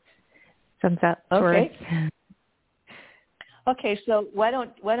think it sums up Taurus. Okay, so why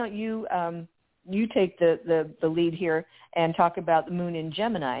don't you you take the lead here and talk about the moon in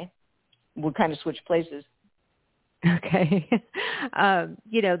Gemini. We'll kind of switch places. Okay.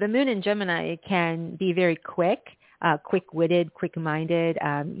 The moon in Gemini can be very quick-witted, quick-minded.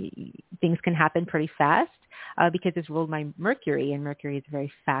 Things can happen pretty fast because it's ruled by Mercury, and Mercury is a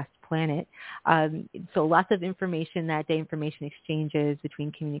very fast planet. So lots of information that day, information exchanges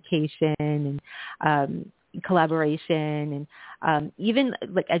between communication and collaboration, and even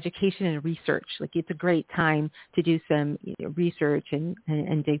like education and research. Like it's a great time to do some research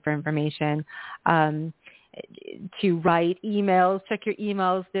and dig for information. to write emails, check your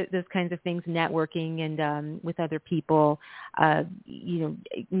emails, those kinds of things, networking and with other people,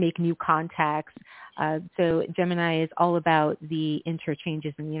 make new contacts. So Gemini is all about the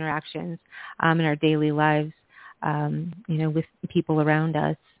interchanges and the interactions in our daily lives, with people around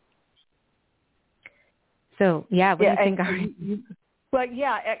us. So, what do you think, Ari? Well,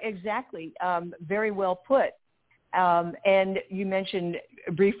 exactly. Very well put. And you mentioned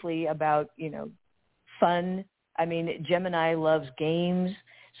briefly about, fun. I mean, Gemini loves games,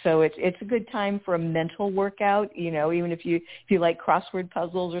 so it's a good time for a mental workout, even if you like crossword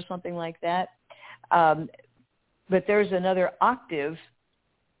puzzles or something like that. But there's another octave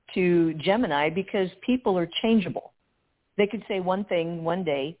to Gemini because people are changeable. They could say one thing one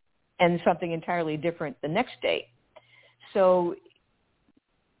day and something entirely different the next day. So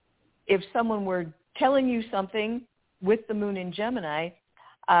if someone were telling you something with the moon in Gemini,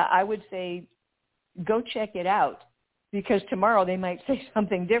 I would say go check it out, because tomorrow they might say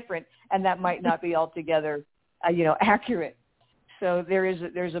something different, and that might not be altogether, accurate. So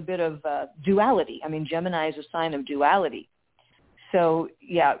there's a bit of duality. I mean, Gemini is a sign of duality. So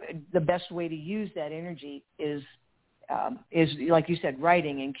the best way to use that energy is like you said,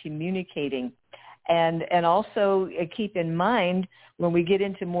 writing and communicating. And also keep in mind when we get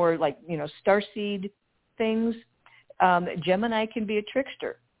into more like, starseed things, Gemini can be a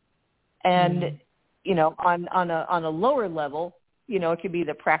trickster. And, on a lower level, it could be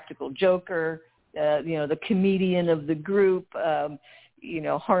the practical joker, the comedian of the group,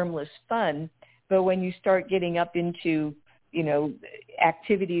 harmless fun. But when you start getting up into,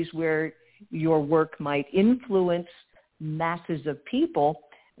 activities where your work might influence masses of people,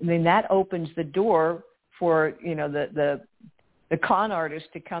 I mean, that opens the door for, the con artist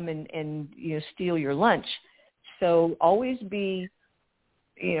to come and steal your lunch. So always be,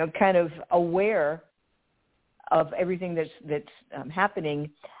 kind of aware of everything that's happening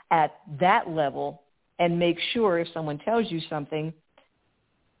at that level, and make sure if someone tells you something,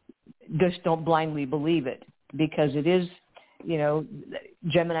 just don't blindly believe it, because it is,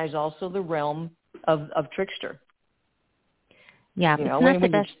 Gemini is also the realm of trickster. Yeah, it's not the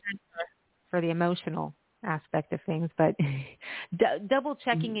best time for the emotional aspect of things, but double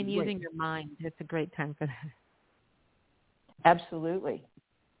checking and using your mind, it's a great time for that. Absolutely.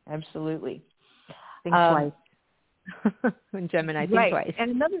 Think twice. When Gemini, think twice.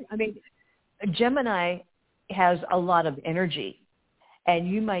 And Gemini has a lot of energy, and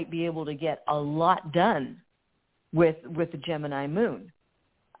you might be able to get a lot done with the Gemini moon.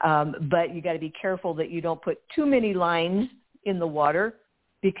 But you got to be careful that you don't put too many lines in the water,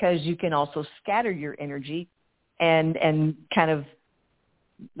 because you can also scatter your energy and kind of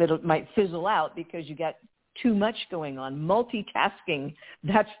that it might fizzle out because you got too much going on. Multitasking,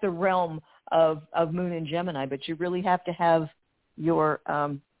 that's the realm of Moon and Gemini, but you really have to have your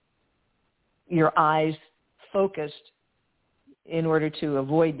eyes focused in order to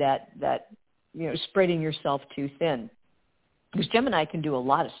avoid that spreading yourself too thin. Because Gemini can do a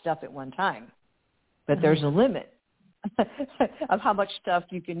lot of stuff at one time, but there's a limit of how much stuff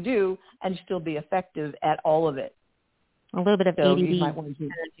you can do and still be effective at all of it. A little bit of so ADD you might want to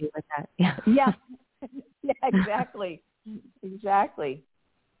do with that. Yeah. Yeah, exactly.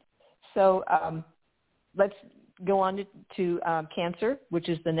 So let's go on to Cancer, which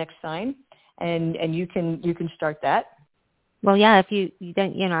is the next sign, and you can start that. Well, yeah, if you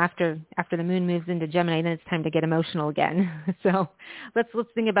then after the moon moves into Gemini, then it's time to get emotional again. So let's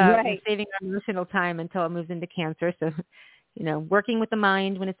think about saving our emotional time until it moves into Cancer. So, working with the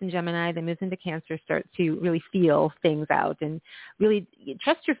mind when it's in Gemini, then moves into Cancer, start to really feel things out and really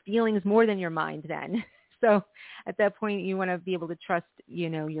trust your feelings more than your mind then. So at that point, you want to be able to trust,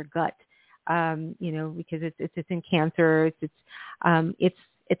 your gut, because it's in Cancer.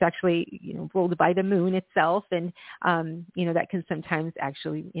 It's actually, ruled by the moon itself. And, that can sometimes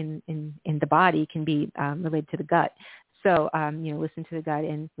actually in the body can be related to the gut. So, listen to the gut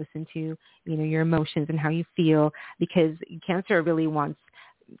and listen to, your emotions and how you feel, because Cancer really wants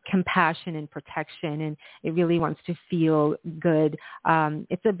compassion and protection, and it really wants to feel good.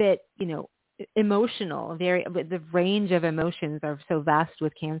 It's a bit, emotional. The range of emotions are so vast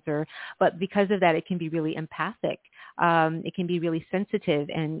with Cancer, but because of that, it can be really empathic. It can be really sensitive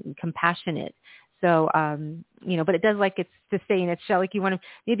and compassionate. So, but it does like it's to stay in its shell. Like you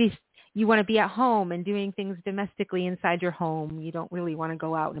want to be at home and doing things domestically inside your home. You don't really want to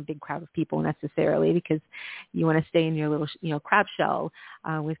go out in a big crowd of people necessarily, because you want to stay in your little, crab shell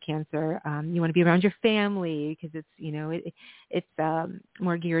with Cancer. You want to be around your family because it's, it's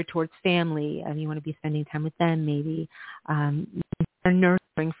more geared towards family, and you want to be spending time with them maybe.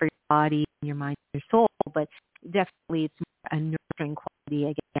 Nurturing for your body and your mind and your soul. but definitely it's a nurturing quality.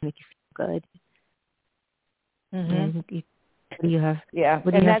 Again, make you feel good. Mm-hmm. What do you have? Yeah.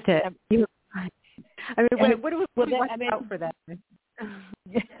 What do you have to? I mean, what do we watch out for that?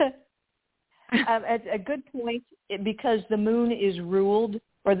 A good point, because the moon is ruled,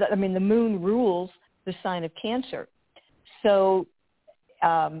 the moon rules the sign of Cancer. So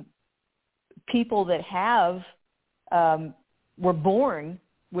people that were born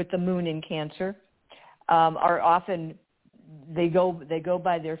with the moon in Cancer are often, they go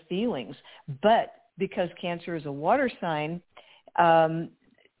by their feelings. But because Cancer is a water sign,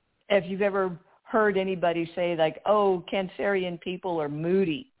 if you've ever heard anybody say like, oh, Cancerian people are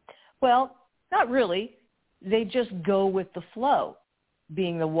moody. Well, not really. They just go with the flow,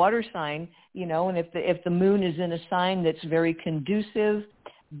 being the water sign, and if the moon is in a sign that's very conducive,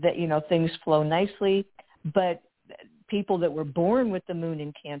 that, things flow nicely. But people that were born with the moon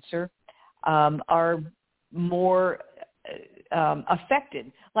in Cancer are more affected,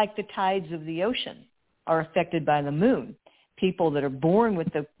 like the tides of the ocean are affected by the moon. People that are born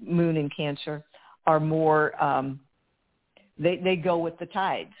with the moon in Cancer are more, they go with the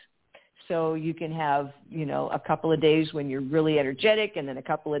tides. So you can have, a couple of days when you're really energetic, and then a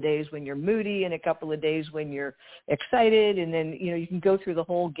couple of days when you're moody, and a couple of days when you're excited. And then, you can go through the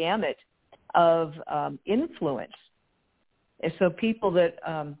whole gamut of influence. And so people that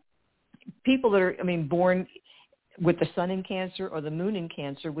are, born with the sun in Cancer or the moon in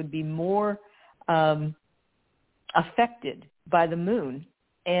Cancer would be more affected by the moon.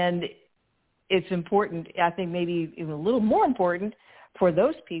 And it's important, I think maybe even a little more important, for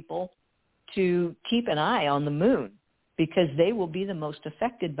those people to keep an eye on the moon, because they will be the most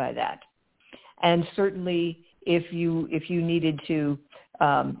affected by that. And certainly if you needed to,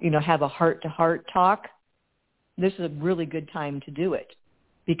 have a heart-to-heart talk, this is a really good time to do it,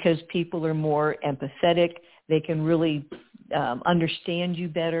 because people are more empathetic. They can really understand you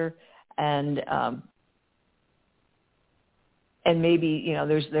better, and maybe,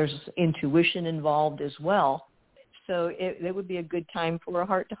 there's intuition involved as well. So it would be a good time for a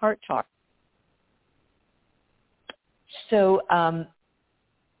heart-to-heart talk. So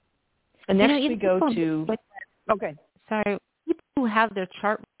next we go to... Okay. Sorry, people who have their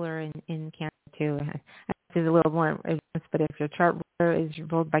chart ruler in Cancer too, this is a little more advanced, but if your chart ruler is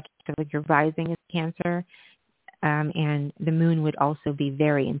ruled by Cancer, like your rising is Cancer, and the moon would also be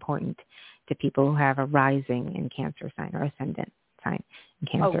very important to people who have a rising in Cancer sign or ascendant sign in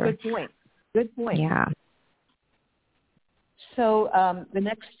Cancer. Oh, good point. Good point. Yeah. So the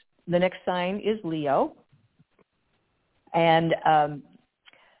next sign is Leo, and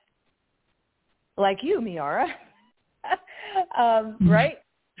like you, Miara, right?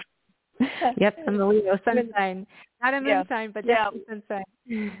 Yep, I'm the Leo sun sign, not a moon sign, but definitely sun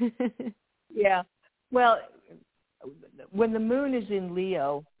sign. Yeah. Well, when the moon is in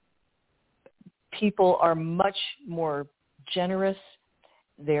Leo, people are much more generous.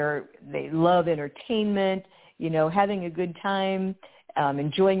 They love entertainment, having a good time,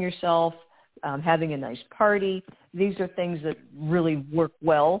 enjoying yourself, having a nice party. These are things that really work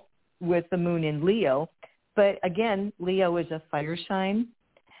well with the moon in Leo. But again, Leo is a fire sign,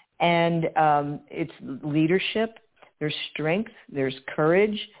 and it's leadership. There's strength. There's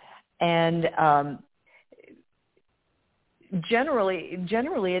courage, and generally,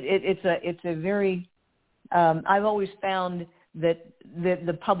 it's a very. I've always found that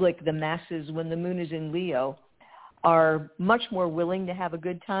the public, the masses, when the moon is in Leo, are much more willing to have a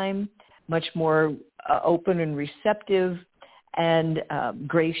good time, much more open and receptive, and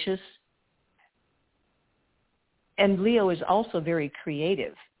gracious. And Leo is also very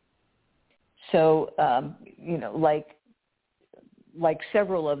creative. So, like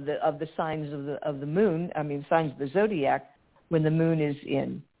several of the signs of the moon, signs of the zodiac, when the moon is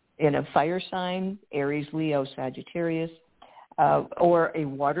in a fire sign, Aries, Leo, Sagittarius, or a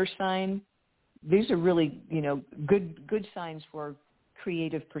water sign, these are really, good signs for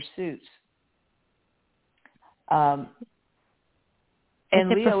creative pursuits. And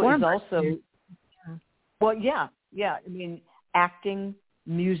Leo is also, well, yeah. Acting,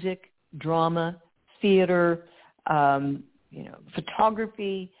 music, drama, theater,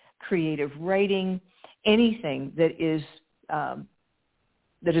 photography, creative writing, anything that is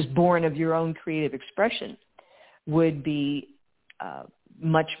born of your own creative expression would be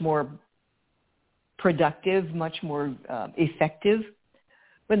much more productive, much more effective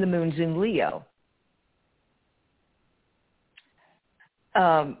when the moon's in Leo.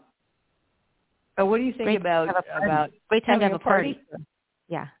 What do you think about great time to have a party?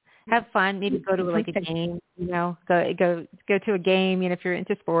 Yeah, have fun. Maybe go to like a game. Go to a game. If you're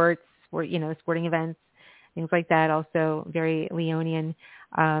into sports, or sporting events, things like that. Also very Leonian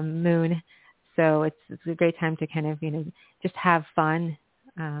moon. So it's a great time to kind of, just have fun.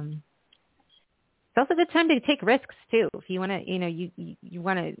 It's also a good time to take risks too. If you want to, you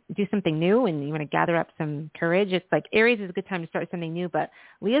want to do something new and you want to gather up some courage. It's like Aries is a good time to start something new, but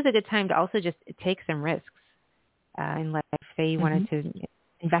Leo is a good time to also just take some risks in life. Say you wanted to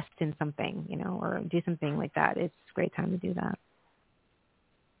invest in something, or do something like that. It's a great time to do that.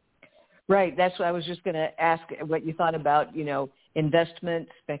 Right. That's what I was just going to ask what you thought about, investment,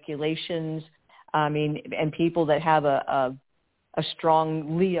 speculations. I mean, and people that have a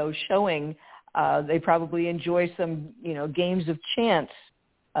strong Leo showing, they probably enjoy some, games of chance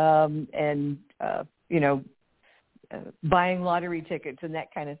and, buying lottery tickets and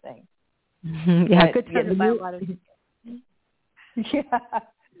that kind of thing. Yeah, good time to buy lottery tickets.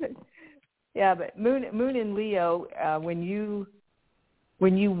 Yeah, but Moon in Leo, when you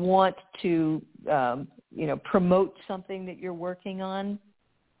want to, promote something that you're working on,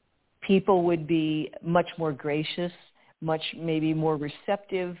 people would be much more gracious, much maybe more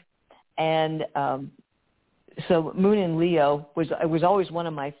receptive. And so Moon in Leo was always one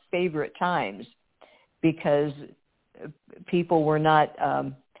of my favorite times because people were not,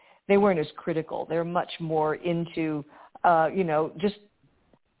 they weren't as critical. They're much more into, just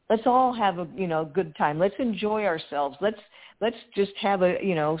let's all have a, good time. Let's enjoy ourselves. Let's just have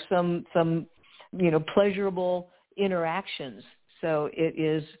some pleasurable interactions. So it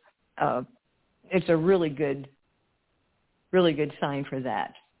is, it's a really good sign for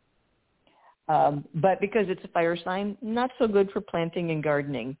that. But because it's a fire sign, not so good for planting and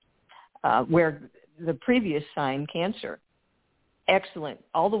gardening, where the previous sign, Cancer, excellent.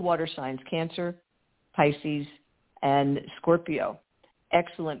 All the water signs, Cancer, Pisces, and Scorpio,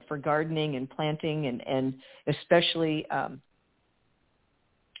 excellent for gardening and planting and especially,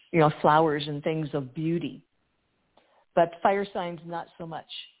 flowers and things of beauty. But fire signs, not so much.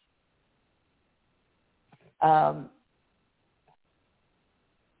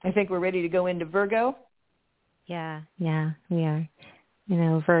 I think we're ready to go into Virgo. Yeah, we are.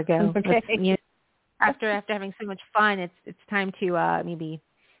 Virgo. Okay. After having so much fun, it's time to maybe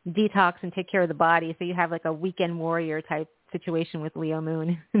detox and take care of the body. So you have like a weekend warrior type situation with Leo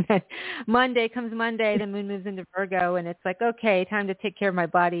moon. Monday, the moon moves into Virgo, and it's like, okay, time to take care of my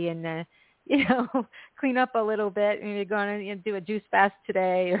body and clean up a little bit. Maybe go on and do a juice fast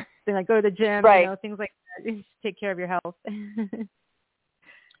today, or then I go to the gym. Right. Things like that. Just take care of your health.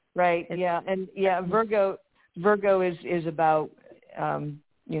 Right. Yeah. And Virgo is about,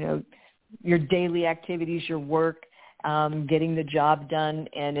 your daily activities, your work, getting the job done.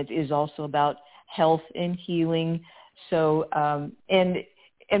 And it is also about health and healing. So,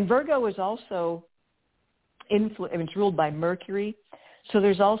 and Virgo is also it's ruled by Mercury. So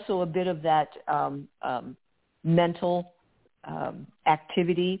there's also a bit of that, mental,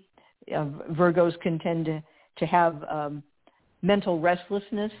 activity. Virgos can tend to have, mental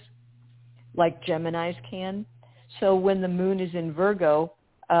restlessness like Geminis can. So when the moon is in Virgo,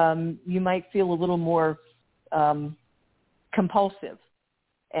 you might feel a little more compulsive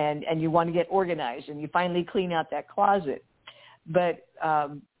and you want to get organized and you finally clean out that closet. But,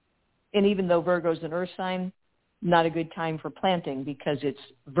 and even though Virgo's an earth sign, not a good time for planting because it's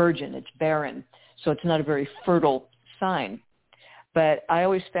virgin, it's barren. So it's not a very fertile sign. But I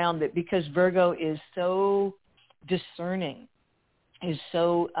always found that because Virgo is so discerning, is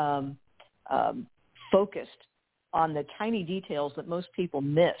so focused on the tiny details that most people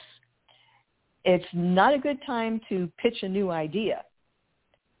miss, it's not a good time to pitch a new idea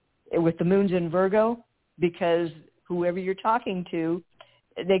with the moons in Virgo, because whoever you're talking to,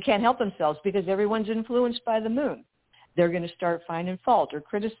 they can't help themselves because everyone's influenced by the moon. They're going to start finding fault or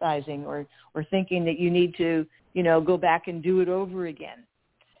criticizing or thinking that you need to, go back and do it over again.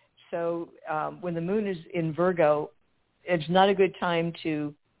 So when the moon is in Virgo, it's not a good time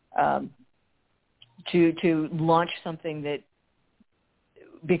to launch something that,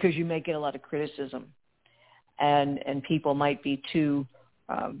 because you may get a lot of criticism and people might be too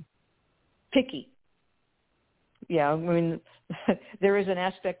picky. Yeah, I mean, there is an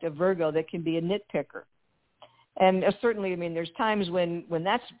aspect of Virgo that can be a nitpicker. And certainly, I mean, there's times when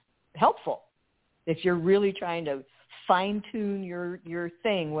that's helpful. If you're really trying to fine-tune your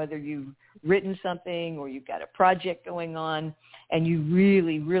thing, whether you've written something or you've got a project going on and you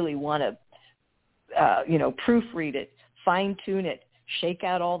really, really want to, proofread it, fine-tune it, shake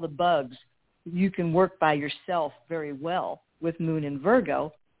out all the bugs, you can work by yourself very well with Moon in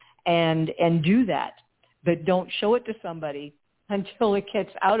Virgo and do that. But don't show it to somebody until it gets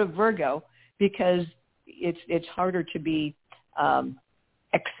out of Virgo, because it's harder to be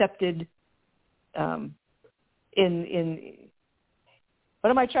accepted in what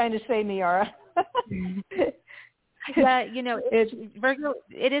am I trying to say, Miara? Yeah, it's Virgo.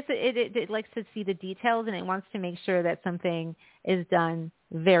 It likes to see the details, and it wants to make sure that something is done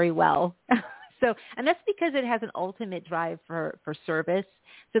very well. So, and that's because it has an ultimate drive for service.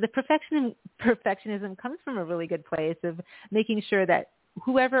 So the perfectionism comes from a really good place of making sure that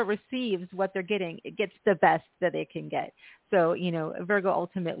whoever receives what they're getting, it gets the best that it can get. So, Virgo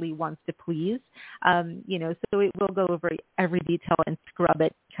ultimately wants to please, so it will go over every detail and scrub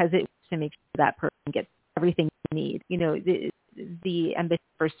it because it wants to make sure that person gets everything they need. The ambition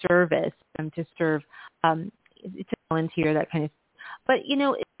for service, to serve, to volunteer, that kind of. But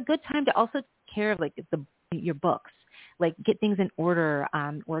it's a good time to also take care of your books, get things in order,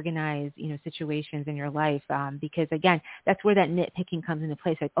 organize situations in your life, because again, that's where that nitpicking comes into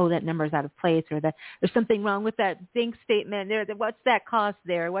place. Like, oh, that number's out of place, or that there's something wrong with that bank statement there. What's that cost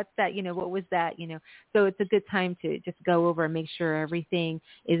there? What's that? What was that? So it's a good time to just go over and make sure everything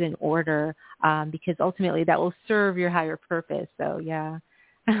is in order, because ultimately that will serve your higher purpose. So yeah.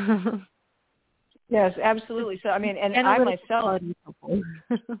 Yes, absolutely. So and I myself.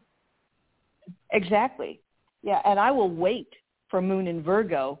 Exactly. Yeah, and I will wait for Moon in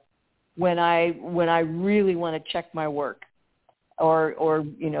Virgo when I really want to check my work or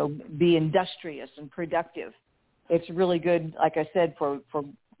be industrious and productive. It's really good, like I said, for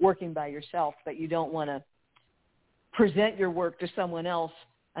working by yourself, but you don't want to present your work to someone else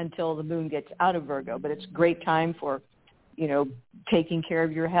until the moon gets out of Virgo. But it's a great time for, taking care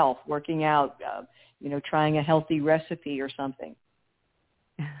of your health, working out, trying a healthy recipe or something.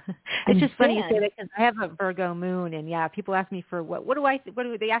 It's just funny you say that because I have a Virgo moon, and yeah, people ask me for what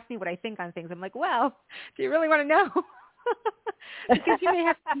do they ask me what I think on things. I'm like, well, do you really want to know? Because you may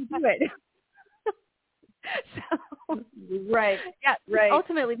have to do it. So, right. Yeah. Right.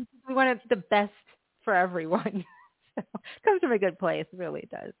 Ultimately, we want the best for everyone. So, it comes from a good place. It really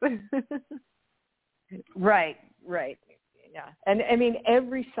does. Right. Right. Yeah. And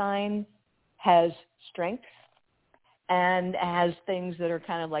every sign has strengths and has things that are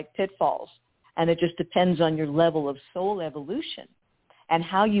kind of like pitfalls. And it just depends on your level of soul evolution and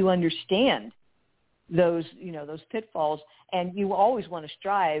how you understand those pitfalls. And you always want to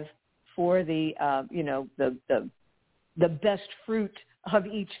strive for the best fruit of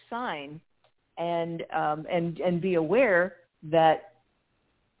each sign, and be aware that,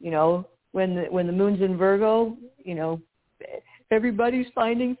 when the moon's in Virgo, everybody's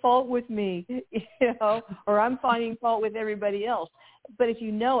finding fault with me, or I'm finding fault with everybody else. But if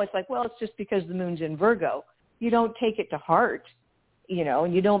it's like, well, it's just because the moon's in Virgo, you don't take it to heart,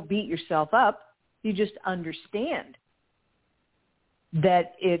 and you don't beat yourself up. You just understand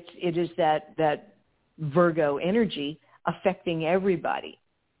that it is that Virgo energy affecting everybody.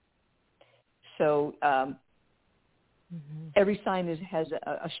 So every sign has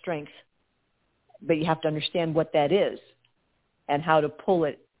a strength, but you have to understand what that is and how to pull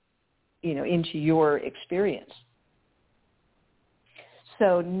it, into your experience.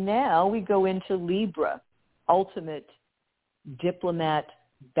 So now we go into Libra, ultimate diplomat,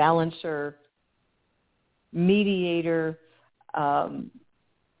 balancer, mediator,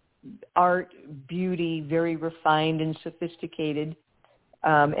 art, beauty, very refined and sophisticated.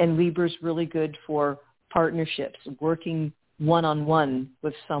 And Libra's really good for partnerships, working one-on-one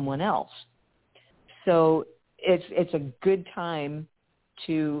with someone else. So it's a good time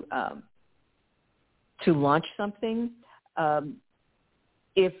to launch something.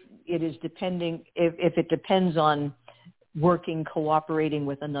 If it depends on cooperating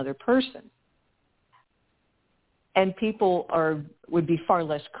with another person. And people would be far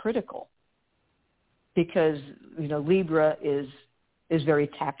less critical because, Libra is very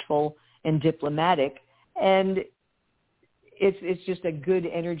tactful and diplomatic, and it's just a good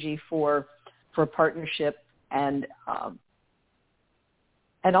energy for partnership and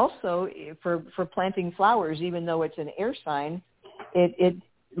also for planting flowers. Even though it's an air sign,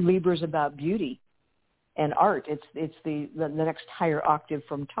 Libra's about beauty and art. It's the next higher octave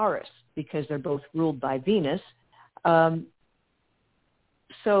from Taurus because they're both ruled by Venus.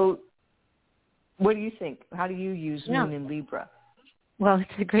 So what do you think? How do you use Moon in Libra? Well,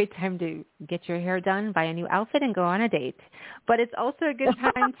 it's a great time to get your hair done, buy a new outfit, and go on a date. But it's also a good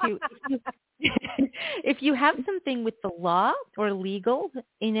time to, if you have something with the law or legal,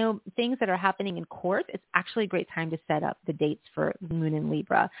 things that are happening in court, it's actually a great time to set up the dates for Moon in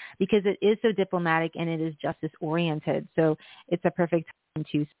Libra because it is so diplomatic and it is justice-oriented. So it's a perfect time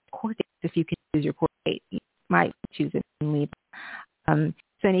to court dates if you can choose your court date. You might choose it in Libra.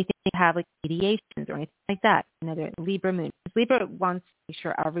 So anything you have like mediations or anything like that, another Libra moon. Libra wants to make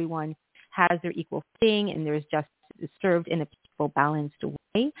sure everyone has their equal footing and there's justice served in a peaceful, balanced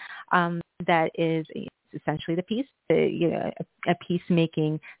way. That is essentially the peace, a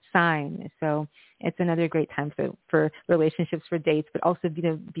peacemaking sign. So it's another great time for relationships, for dates, but also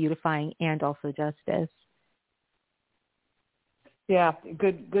beautifying and also justice. Yeah,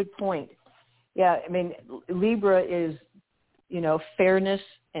 good point. Yeah, I mean, Libra is, fairness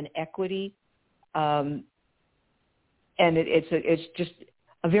and equity, and it's just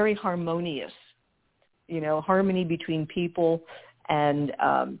a very harmonious, harmony between people, and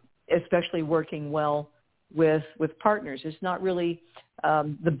especially working well with partners. It's not really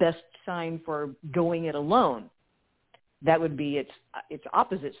the best sign for going it alone. That would be its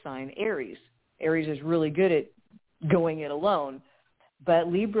opposite sign, Aries. Aries is really good at going it alone, but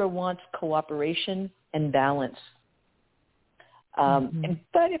Libra wants cooperation and balance.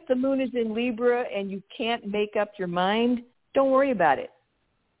 But if the moon is in Libra and you can't make up your mind, don't worry about it,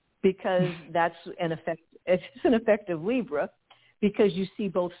 because that's an effect. It's an effect of Libra, because you see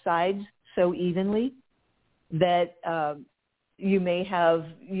both sides so evenly that you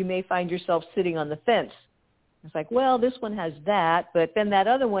may find yourself sitting on the fence. It's like, well, this one has that, but then that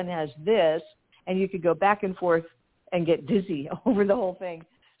other one has this, and you could go back and forth and get dizzy over the whole thing.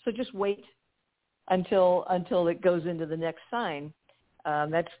 So just wait until it goes into the next sign.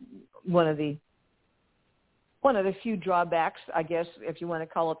 That's one of the few drawbacks, I guess, if you want to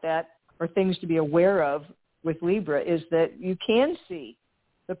call it that, or things to be aware of with Libra, is that you can see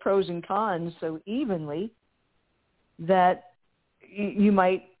the pros and cons so evenly that you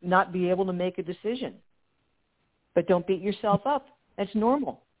might not be able to make a decision. But don't beat yourself up. That's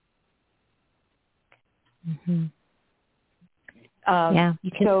normal. Mm-hmm.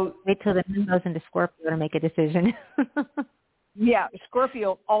 You can wait till the moon goes into Scorpio to make a decision. Yeah,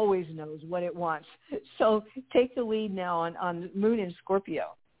 Scorpio always knows what it wants. So take the lead now on moon in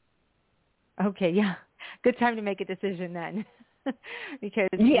Scorpio. Okay, yeah. Good time to make a decision then. Because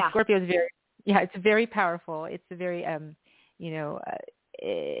Scorpio is it's very powerful. It's a very,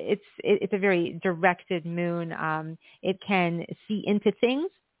 it's a very directed moon. It can see into things.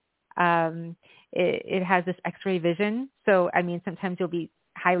 It has this X-ray vision. So, I mean, sometimes you'll be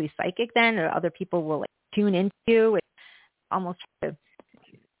highly psychic then, or other people will tune into you and almost try to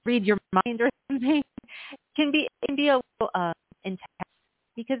read your mind or something. It can be a little intense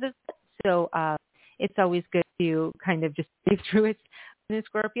because of that. So it's always good to kind of just live through it in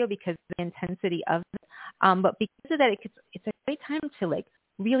Scorpio because of the intensity of it. But because of that, it's a great time to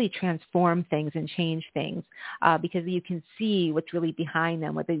really transform things and change things because you can see what's really behind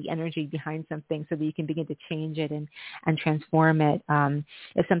them, what the energy behind something, so that you can begin to change it and transform it.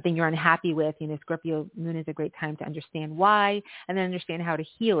 If something you're unhappy with, Scorpio moon is a great time to understand why and then understand how to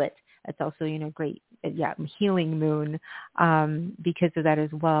heal it. It's also, great, healing moon because of that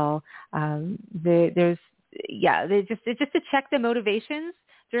as well. It's just to check the motivations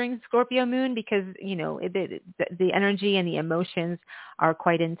during Scorpio moon because, the energy and the emotions are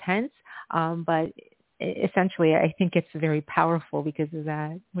quite intense. But essentially, I think it's very powerful because of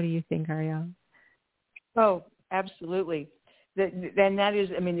that. What do you think, Ariel? Oh, absolutely. Then that is,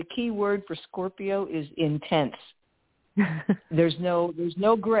 the key word for Scorpio is intense. There's no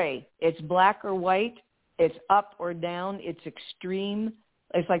gray. It's black or white. It's up or down. It's extreme.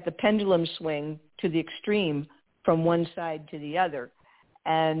 It's like the pendulum swing to the extreme from one side to the other.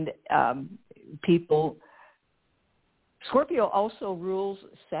 And Scorpio also rules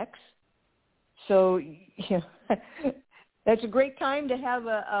sex. So that's a great time to have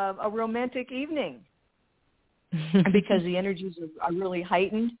a romantic evening because the energies are really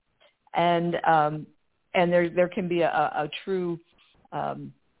heightened, and there can be a true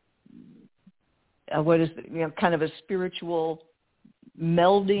kind of a spiritual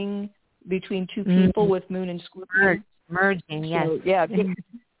melding between two people with moon and Scorpio. Merging, yes. So, yeah,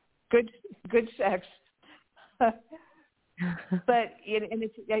 good sex. But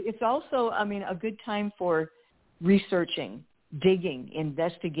it's also, a good time for researching, digging,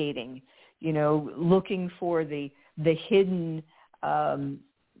 investigating, looking for the hidden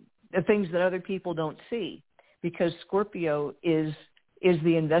the things that other people don't see, because Scorpio is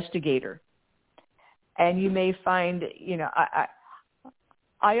the investigator. And you may find,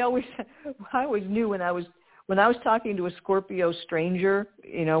 I always knew when I was talking to a Scorpio stranger,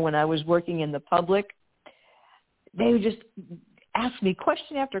 when I was working in the public, they would just ask me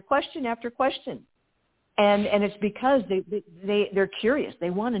question after question after question. And it's because they're curious. They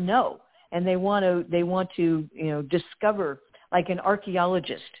want to know, and they want to discover, like an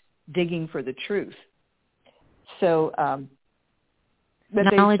archaeologist digging for the truth. So,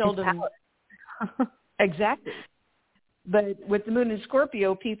 but knowledge they seldom is power. exactly. But with the moon in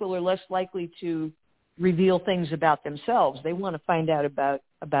Scorpio, people are less likely to reveal things about themselves. They want to find out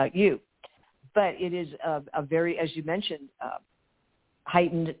about you. But it is a very, as you mentioned,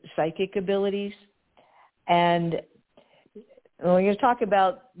 heightened psychic abilities. And we're going to talk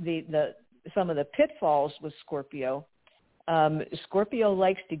about some of the pitfalls with Scorpio. Scorpio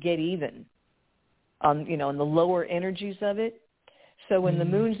likes to get even on the lower energies of it. So when the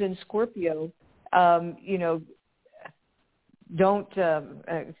moon's in Scorpio, don't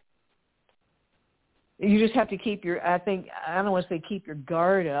you just have to keep I don't want to say keep your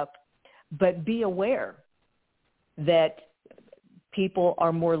guard up, but be aware that people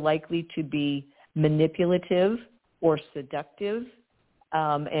are more likely to be manipulative or seductive,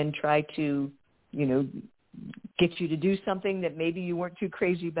 and try to, get you to do something that maybe you weren't too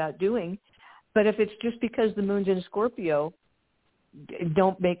crazy about doing. But if it's just because the moon's in Scorpio,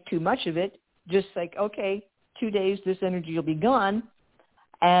 don't make too much of it. Just like, okay, 2 days, this energy will be gone.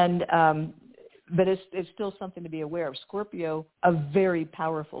 And, but it's still something to be aware of. Scorpio, a very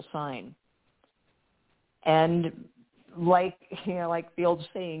powerful sign. And like the old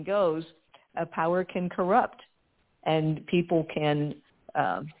saying goes, power can corrupt, and people can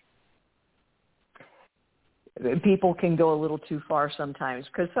go a little too far sometimes,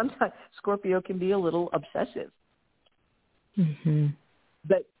 because sometimes Scorpio can be a little obsessive. Mm-hmm.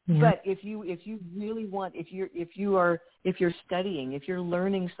 But if you really want, if you're studying, if you're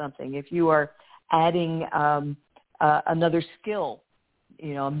learning something, if you are adding another skill,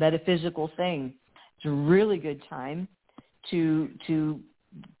 a metaphysical thing, it's a really good time to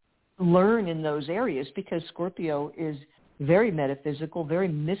learn in those areas, because Scorpio is very metaphysical, very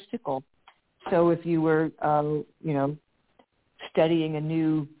mystical. So if you were, studying a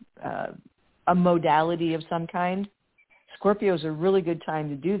new a modality of some kind, Scorpio is a really good time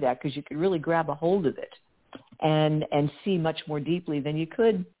to do that, because you could really grab a hold of it and see much more deeply than you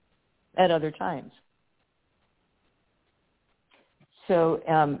could at other times. So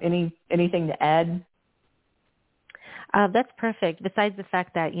anything to add? That's perfect. Besides the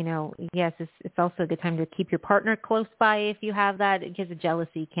fact that, yes, it's also a good time to keep your partner close by if you have that, because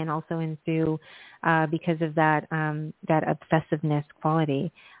jealousy can also ensue because of that obsessiveness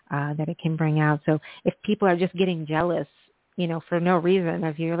quality that it can bring out. So if people are just getting jealous, for no reason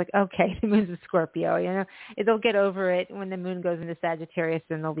of you, you're like, okay, the moon's a Scorpio, they'll get over it when the moon goes into Sagittarius,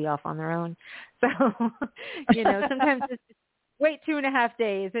 and they'll be off on their own. So, sometimes just wait 2.5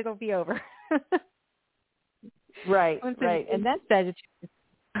 days, it'll be over. Right. And that's Sagittarius.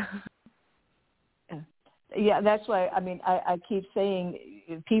 Yeah, that's why, I keep saying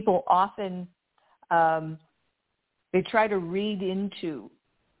people often, they try to read into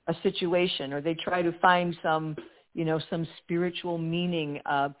a situation, or they try to find some spiritual meaning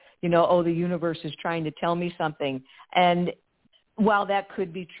of, the universe is trying to tell me something. And while that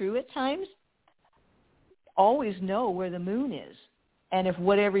could be true at times, always know where the moon is. And if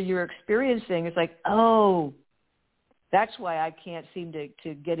whatever you're experiencing is like, oh, that's why I can't seem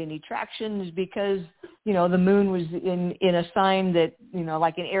to get any traction, is because, the moon was in a sign that,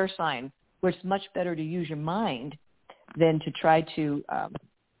 like an air sign, where it's much better to use your mind than to try to,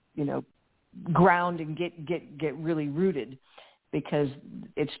 ground and get really rooted, because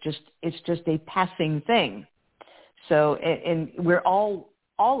it's just a passing thing. So, and we're all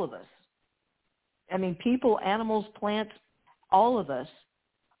of us, people, animals, plants, all of us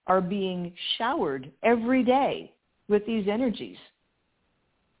are being showered every day with these energies,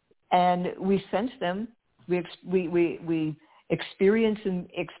 and we sense them. We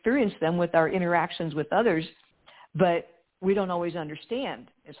experience them with our interactions with others, but we don't always understand.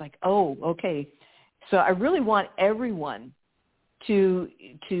 It's like, oh, okay. So I really want everyone to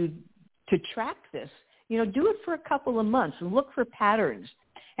track this. Do it for a couple of months and look for patterns.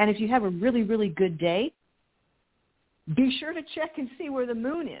 And if you have a really, really good day, be sure to check and see where the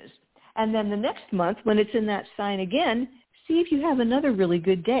moon is. And then the next month, when it's in that sign again, see if you have another really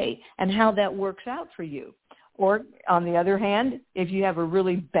good day and how that works out for you. Or on the other hand, if you have a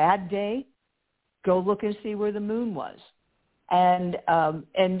really bad day, go look and see where the moon was. And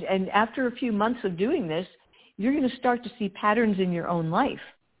after a few months of doing this, you're going to start to see patterns in your own life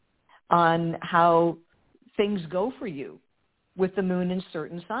on how things go for you with the moon in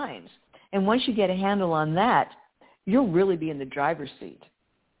certain signs. And once you get a handle on that, you'll really be in the driver's seat.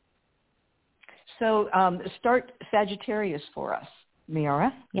 So start Sagittarius for us,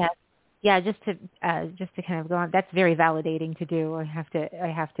 Miara. Yeah. Just to kind of go on, that's very validating to do. I have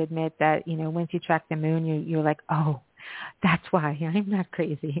to admit that once you track the moon, you're like, oh, that's why I'm not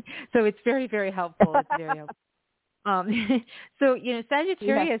crazy. So it's very, very helpful. It's very helpful. So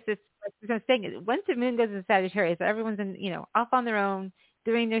Sagittarius, I was saying, once the moon goes into Sagittarius, everyone's off on their own,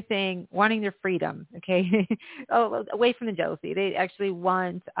 doing their thing, wanting their freedom. Okay, away from the jealousy. They actually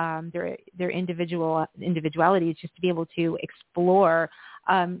want their individuality, just to be able to explore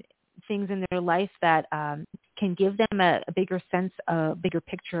things in their life that can give them a bigger sense, a bigger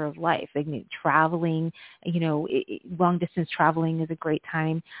picture of life. Like traveling, long distance traveling is a great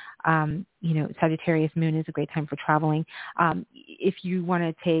time. Sagittarius moon is a great time for traveling. If you want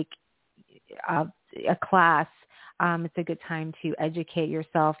to take a class, it's a good time to educate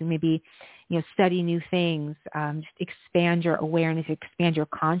yourself and maybe, study new things, just expand your awareness, expand your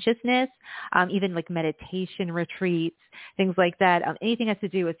consciousness, even like meditation retreats, things like that. Anything has to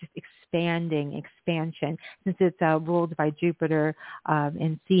do with just expansion, since it's ruled by Jupiter,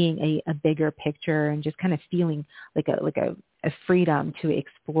 and seeing a bigger picture and just kind of feeling like a freedom to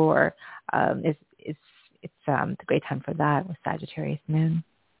explore. It's a great time for that with Sagittarius moon.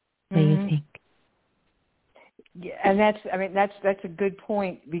 What do you think? Yeah, and that's a good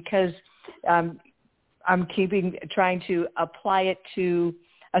point, because I'm trying to apply it to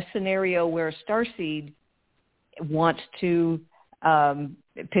a scenario where a starseed wants to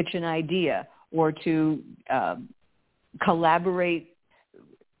pitch an idea or to collaborate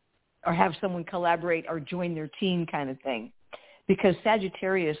or have someone collaborate or join their team, kind of thing, because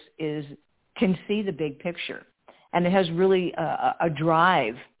Sagittarius can see the big picture, and it has really a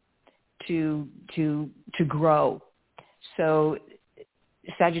drive to grow. So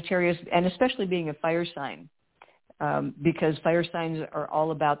Sagittarius, and especially being a fire sign, because fire signs are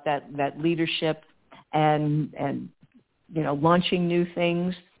all about that leadership and launching new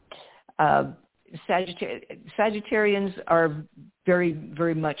things. Sagittarians are very,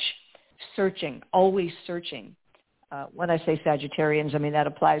 very much searching, always searching. When I say Sagittarians, I mean that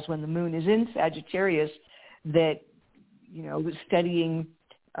applies when the moon is in Sagittarius, that studying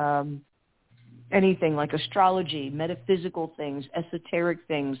anything like astrology, metaphysical things, esoteric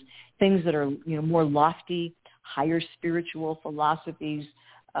things that are more lofty, higher spiritual philosophies.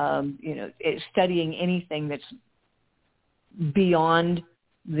 Studying anything that's beyond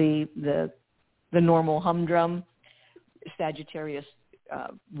the normal humdrum. Sagittarius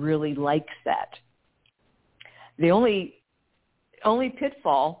really likes that. The only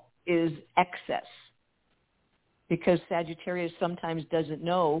pitfall is excess, because Sagittarius sometimes doesn't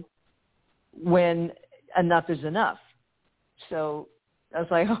know when enough is enough. So as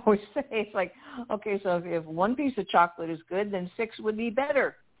I always say, it's like, okay, so if one piece of chocolate is good, then 6 would be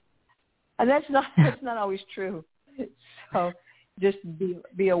better. And that's not always true. So just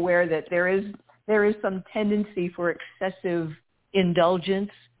be aware that there is some tendency for excessive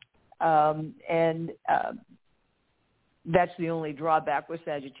indulgence, and that's the only drawback with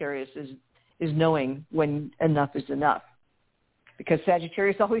Sagittarius is knowing when enough is enough. Because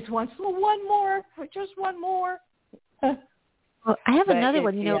Sagittarius always wants one more, just one more. Well, I have another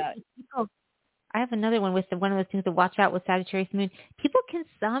one. I have another one with one of those things to watch out with Sagittarius moon. People can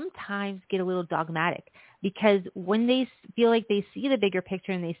sometimes get a little dogmatic, because when they feel like they see the bigger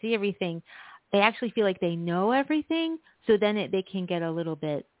picture and they see everything, they actually feel like they know everything. So then they can get a little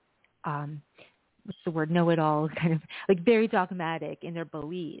bit, what's the word, know-it-all, kind of like very dogmatic in their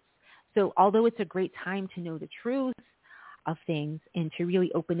beliefs. So although it's a great time to know the truth of things and to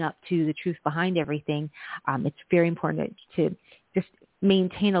really open up to the truth behind everything, it's very important to just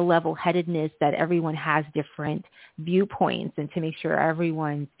maintain a level-headedness that everyone has different viewpoints, and to make sure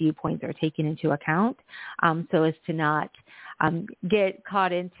everyone's viewpoints are taken into account, so as to not get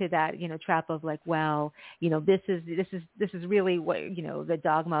caught into that trap of like, well, this is really what the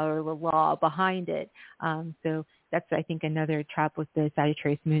dogma or the law behind it. So that's, I think, another trap with the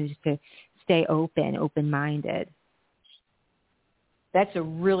Sagittarius moon, is to stay open-minded. That's a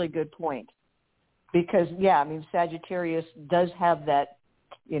really good point, because Sagittarius does have that,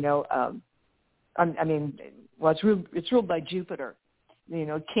 it's ruled by Jupiter,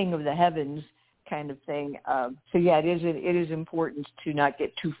 king of the heavens kind of thing. So yeah, it is important to not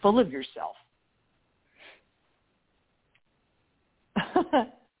get too full of yourself.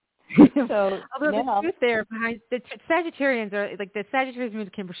 So, although the truth there behind the Sagittarians are like, the Sagittarius moon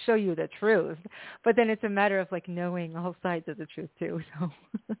can show you the truth, but then it's a matter of like knowing all sides of the truth too. So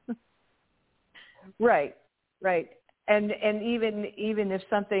right, and even if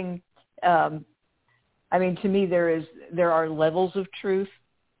something, to me there are levels of truth.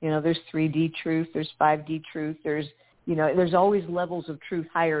 There's 3D truth, there's 5D truth, there's always levels of truth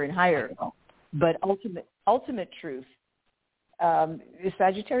higher and higher, but ultimate truth.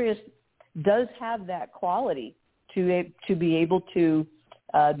 Sagittarius does have that quality to be able to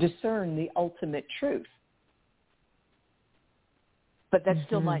discern the ultimate truth. but that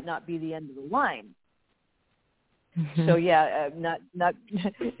still might not be the end of the line. So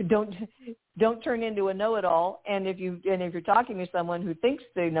don't turn into a know-it-all. And if you're talking to someone who thinks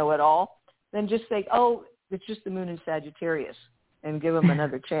they know it all, then just say, "Oh, it's just the moon in Sagittarius," and give them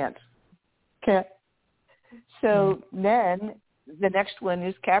another chance. Okay. So then the next one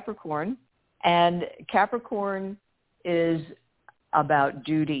is Capricorn, and Capricorn is about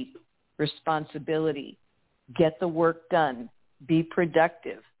duty, responsibility, get the work done, be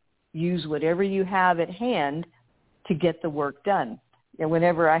productive, use whatever you have at hand to get the work done. And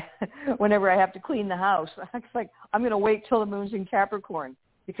whenever I have to clean the house, it's like I'm going to wait till the moon's in Capricorn,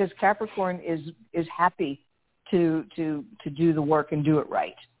 because Capricorn is happy to do the work and do it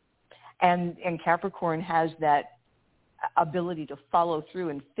right. And Capricorn has that ability to follow through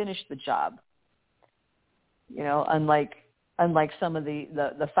and finish the job. You know, unlike some of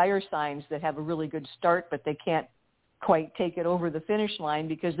the fire signs that have a really good start, but they can't quite take it over the finish line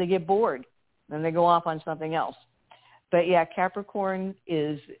because they get bored and they go off on something else. But yeah, Capricorn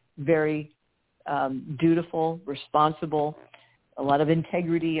is very dutiful, responsible, a lot of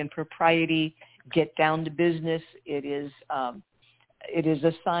integrity and propriety, get down to business. It is a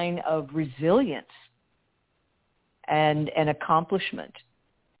sign of resilience and accomplishment.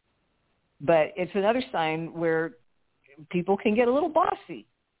 But it's another sign where people can get a little bossy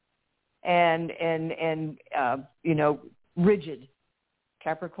and rigid.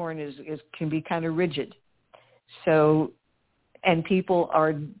 Capricorn can be kind of rigid. So, and people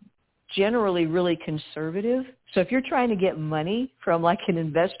are generally really conservative. So if you're trying to get money from like an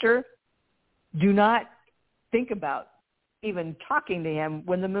investor, do not think about even talking to him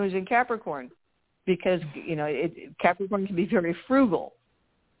when the moon's in Capricorn, because, Capricorn can be very frugal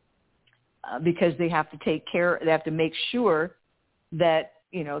because they have to they have to make sure that,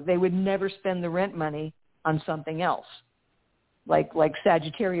 they would never spend the rent money on something else like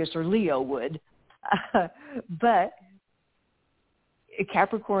Sagittarius or Leo would. But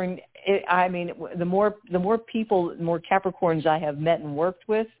Capricorn, the more Capricorns I have met and worked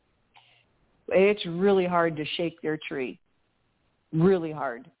with, it's really hard to shake their tree. Really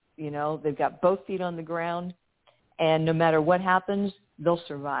hard. They've got both feet on the ground, and no matter what happens, they'll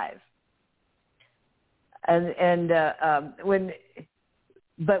survive. Like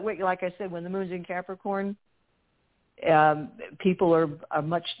I said, when the moon's in Capricorn, people are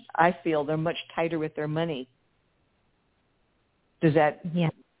much, I feel they're much tighter with their money. Does that,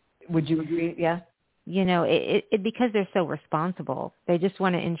 would you agree? Yeah. Because they're so responsible, they just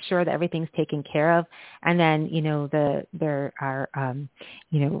want to ensure that everything's taken care of. And then, there are,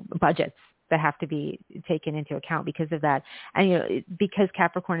 budgets that have to be taken into account because of that. And, because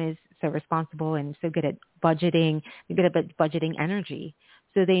Capricorn is so responsible and so good at budgeting, good at budgeting energy.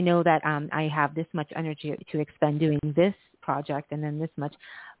 So they know that I have this much energy to expend doing this project and then this much.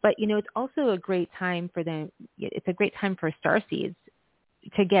 But, it's also a great time for them. It's a great time for starseeds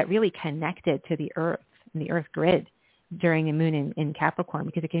to get really connected to the Earth and the Earth grid during the moon in Capricorn,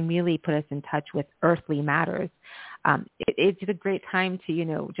 because it can really put us in touch with earthly matters. It's a great time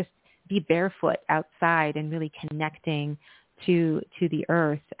to, just be barefoot outside and really connecting to the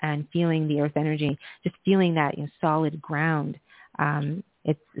Earth and feeling the Earth energy, just feeling that solid ground.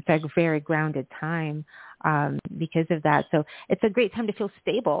 It's a very grounded time because of that. So it's a great time to feel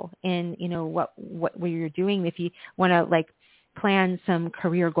stable in, what you're doing. If you want to plan some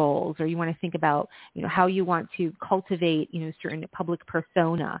career goals, or you want to think about, how you want to cultivate, certain public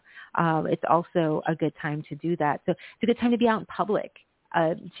persona, it's also a good time to do that. So it's a good time to be out in public,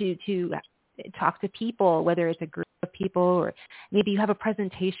 to talk to people, whether it's a group of people or maybe you have a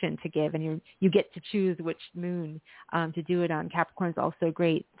presentation to give and you get to choose which moon to do it on. Capricorn is also a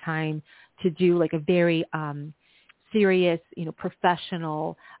great time to do a very serious,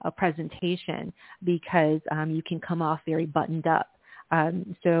 professional presentation, because you can come off very buttoned up.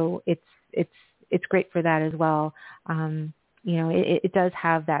 So it's great for that as well. It does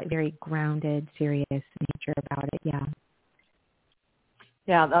have that very grounded, serious nature about it. Yeah.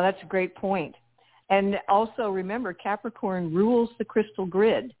 Yeah, no, that's a great point. And also remember, Capricorn rules the crystal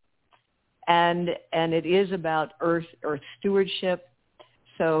grid, and it is about Earth stewardship.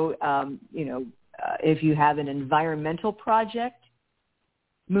 So, if you have an environmental project,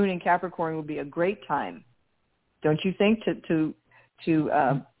 Moon in Capricorn would be a great time, don't you think, to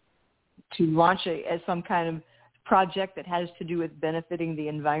launch some kind of project that has to do with benefiting the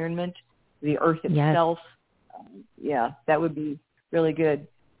environment, the Earth itself? Yes. That would be really good.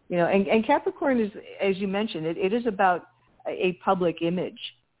 And Capricorn is, as you mentioned, it is about a public image.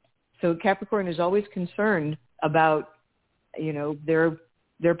 So Capricorn is always concerned about,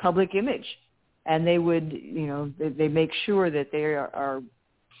 their public image. and they would, they make sure that they are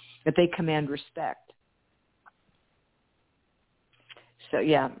that they command respect. So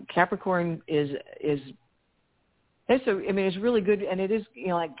yeah, Capricorn is it's really good, and it is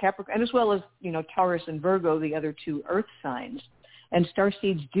like Capricorn, and as well as Taurus and Virgo, the other two Earth signs, and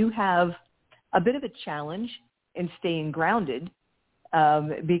starseeds do have a bit of a challenge in staying grounded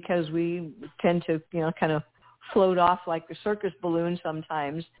because we tend to kind of float off like the circus balloon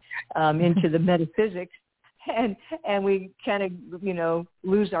sometimes into the metaphysics, and we kind of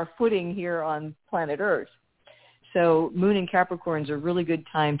lose our footing here on planet Earth. So Moon and Capricorn's a really good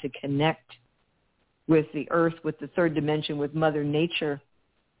time to connect with the Earth, with the third dimension, with Mother Nature,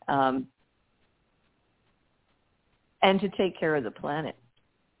 and to take care of the planet.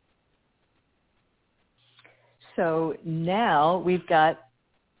 So now we've got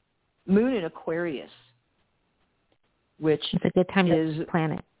Moon in Aquarius, which it's a good time to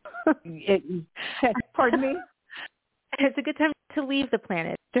planet. Pardon me? It's a good time to leave the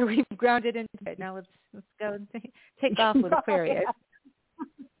planet. So we've grounded into it. Now let's go and take off with Aquarius.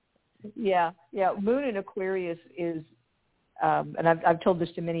 Yeah. Moon in Aquarius is, and I've told this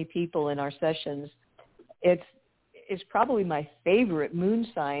to many people in our sessions. It's probably my favorite moon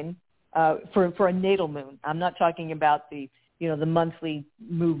sign for a natal moon. I'm not talking about the monthly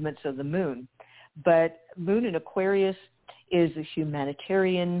movements of the moon, but Moon in Aquarius is a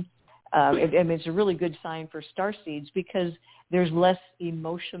humanitarian. It's a really good sign for starseeds because there's less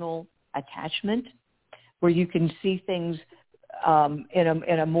emotional attachment, where you can see things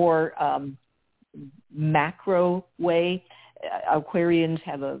in a more macro way. Aquarians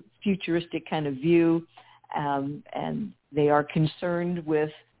have a futuristic kind of view, and they are concerned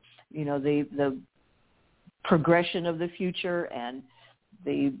with the progression of the future and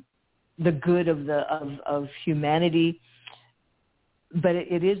the good of humanity. But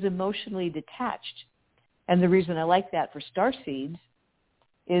it is emotionally detached. And the reason I like that for starseeds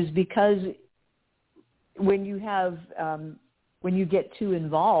is because when you get too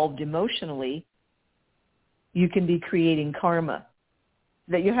involved emotionally, you can be creating karma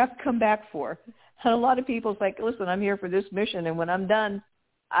that you have to come back for. And a lot of people's like, listen, I'm here for this mission, and when I'm done,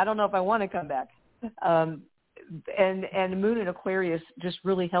 I don't know if I want to come back. And Moon in Aquarius just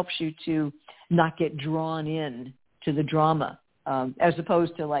really helps you to not get drawn in to the drama, as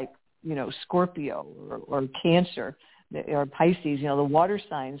opposed to like, Scorpio or Cancer or Pisces. The water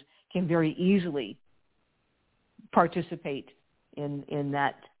signs can very easily participate in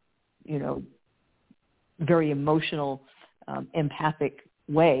that, very emotional, empathic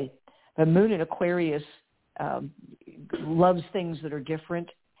way. But Moon in Aquarius loves things that are different,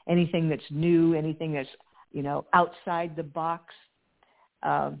 anything that's new, anything that's, outside the box.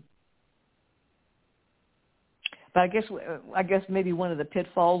 But I guess maybe one of the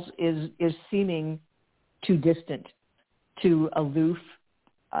pitfalls is seeming too distant, too aloof.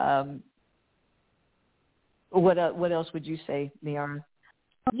 What else would you say, Miara?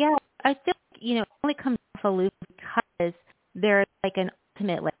 Yeah, I feel it only comes off aloof because there's like an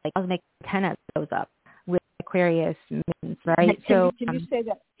ultimate like cosmic antenna that goes up with Aquarius moons, right? Can you say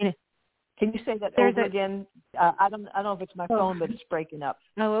that? Can you say that over again? I don't know if it's my phone, but it's breaking up.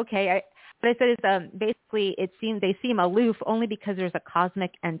 Oh, okay. What I said is basically they seem aloof only because there's a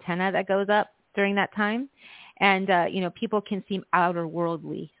cosmic antenna that goes up during that time, and people can seem outer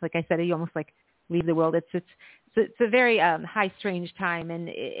worldly. Like I said, you almost like leave the world. It's a very high strange time, and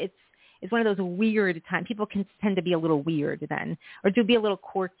it's one of those weird times. People can tend to be a little weird then, or to be a little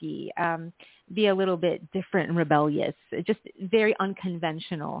quirky, be a little bit different and rebellious, just very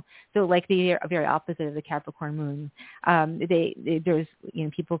unconventional. So like the very opposite of the Capricorn moon. There's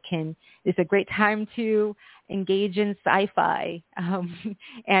it's a great time to engage in sci-fi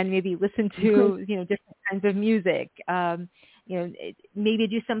and maybe listen to different kinds of music. Maybe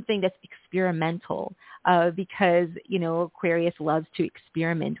do something that's experimental because, Aquarius loves to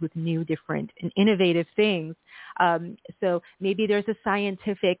experiment with new, different, and innovative things. So maybe there's a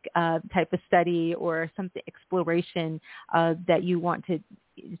scientific type of study or something exploration that you want to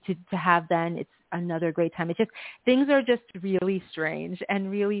have then. It's another great time. It's just things are just really strange and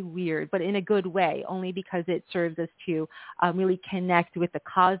really weird, but in a good way, only because it serves us to really connect with the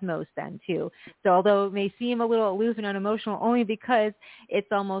cosmos then too. So although it may seem a little aloof and unemotional, only because it's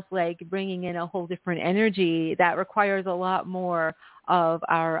almost like bringing in a whole different energy that requires a lot more of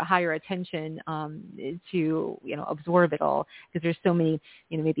our higher attention to absorb it all, because there's so many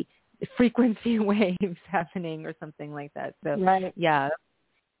maybe frequency waves happening or something like that. So right.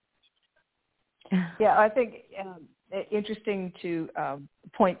 Yeah, I think interesting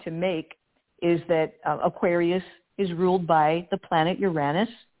point to make is that Aquarius is ruled by the planet Uranus,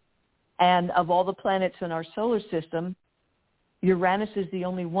 And of all the planets in our solar system, Uranus is the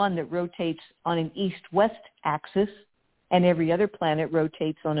only one that rotates on an east-west axis, and every other planet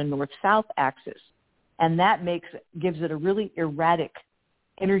rotates on a north-south axis. And that gives it a really erratic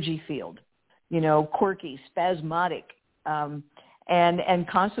energy field, quirky, spasmodic. And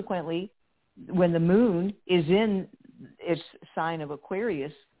consequently, when the moon is in its sign of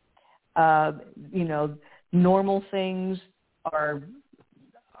Aquarius, normal things are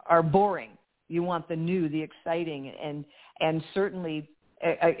boring. You want the new, the exciting, and certainly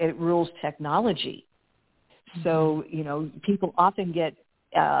it rules technology. So, people often get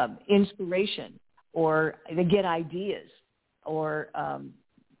inspiration, or they get ideas, or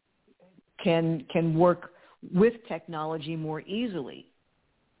can work with technology more easily.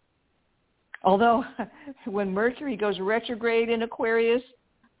 Although when Mercury goes retrograde in Aquarius,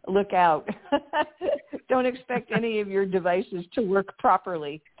 look out. Don't expect any of your devices to work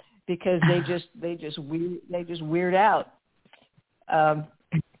properly, because they just weird out.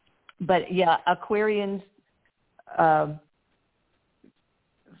 But yeah, Aquarians,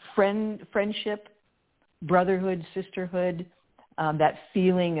 friendship, brotherhood, sisterhood, that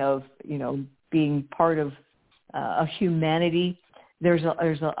feeling of being part of a humanity. There's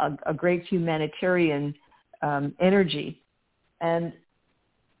a great humanitarian energy, and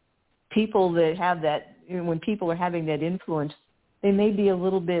people that have that, when people are having that influence, they may be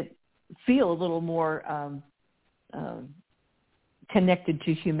feel a little more connected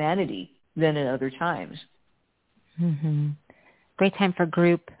to humanity than at other times. Mm-hmm. Great time for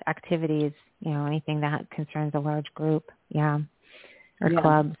group activities, anything that concerns a large group, or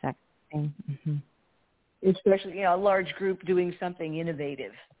clubs, that kind of thing. Mm-hmm. Especially, a large group doing something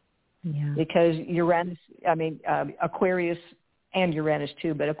innovative. Yeah. Because Aquarius, and Uranus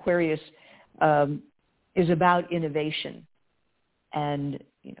too, but Aquarius is about innovation and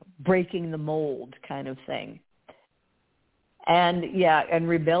breaking the mold kind of thing. And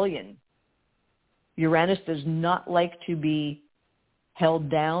rebellion. Uranus does not like to be held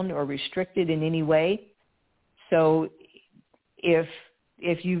down or restricted in any way. So if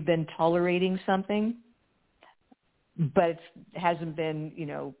you've been tolerating something, but it hasn't been,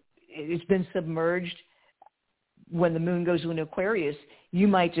 it's been submerged, when the moon goes into Aquarius, you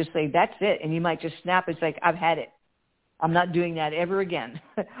might just say, that's it. And you might just snap. It's like, I've had it. I'm not doing that ever again.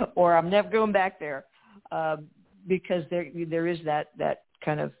 Or I'm never going back there. Because there is that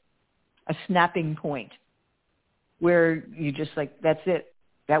kind of a snapping point where you just like, that's it.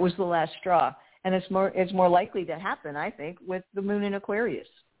 That was the last straw. And it's more likely to happen, I think, with the moon in Aquarius.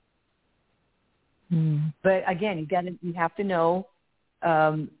 Mm. But again, you have to know,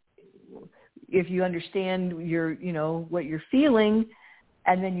 if you understand what you're feeling,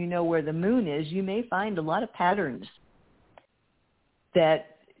 and then where the moon is, you may find a lot of patterns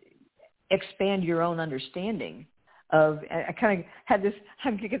that expand your own understanding of. I kind of had this.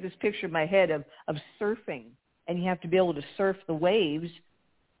 I'm going to get this picture in my head of surfing, and you have to be able to surf the waves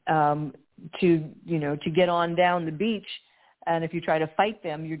to get on down the beach. And if you try to fight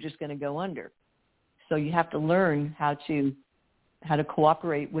them, you're just going to go under. So you have to learn how to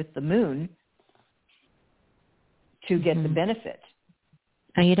cooperate with the moon to get the benefit.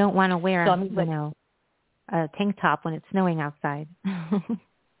 And you don't want to wear, a tank top when it's snowing outside.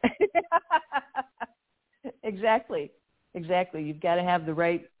 Exactly. You've got to have the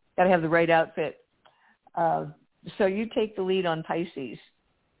right outfit. So you take the lead on Pisces.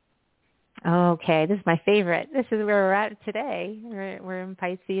 Okay, this is my favorite. This is where we're at today. We're in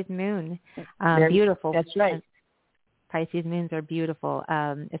Pisces moon. Beautiful. That's right. Pisces moons are beautiful.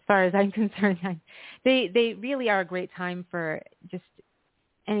 As far as I'm concerned, they really are a great time for just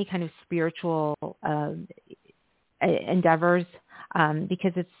any kind of spiritual endeavors,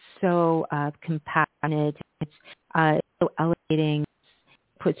 because it's so compassionate, it's so elevating,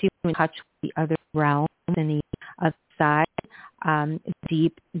 puts you in touch with the other realms and the other side,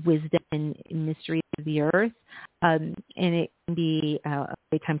 deep wisdom and mystery of the earth, and it can be a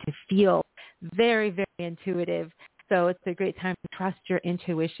great time to feel very, very intuitive. So it's a great time to trust your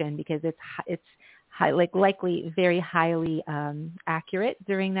intuition, because it's likely very highly accurate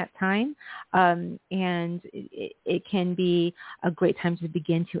during that time, and it can be a great time to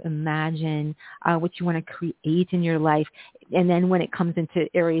begin to imagine what you want to create in your life. And then when it comes into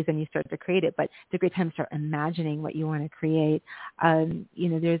Aries, and you start to create it, but it's a great time to start imagining what you want to create.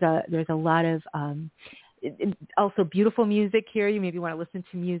 There's a lot of also beautiful music here. You maybe want to listen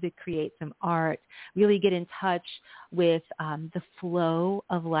to music, create some art, really get in touch with the flow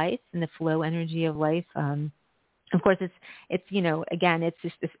of life and the flow energy of life. Of course, it's again, it's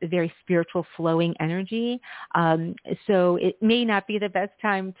just a very spiritual flowing energy. So it may not be the best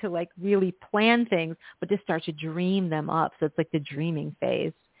time to like really plan things, but to start to dream them up. So it's like the dreaming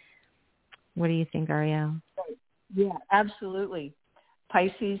phase. What do you think, Ariel? Yeah, absolutely.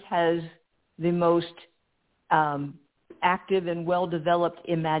 Pisces has the most active and well-developed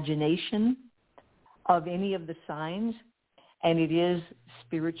imagination of any of the signs, and it is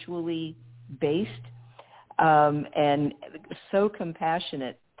spiritually based. And so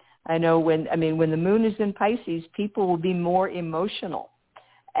compassionate. I know when the moon is in Pisces, people will be more emotional.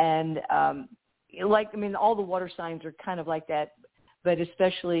 And all the water signs are kind of like that, but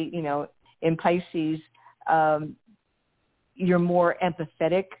especially, in Pisces, you're more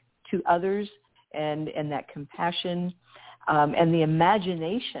empathetic to others and that compassion. And the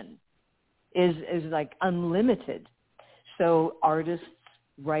imagination is like unlimited. So artists,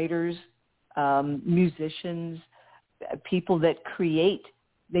 writers, musicians, people that create,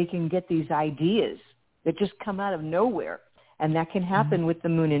 they can get these ideas that just come out of nowhere. And that can happen with the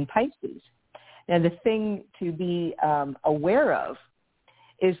moon in Pisces. Now, the thing to be aware of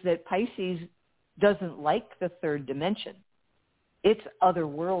is that Pisces doesn't like the third dimension. It's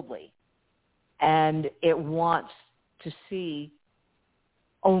otherworldly. And it wants to see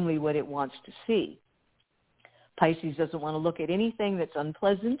only what it wants to see. Pisces doesn't want to look at anything that's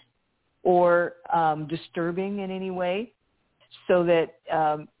unpleasant or disturbing in any way, so that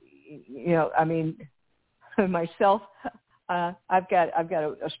myself, I've got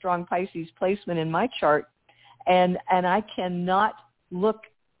a strong Pisces placement in my chart, and I cannot look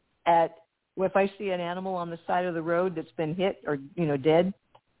at, if I see an animal on the side of the road that's been hit or dead,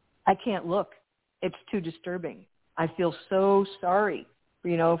 I can't look. It's too disturbing. I feel so sorry,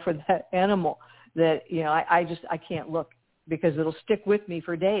 for that animal that I can't look, because it'll stick with me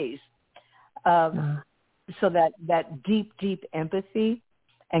for days. So that deep empathy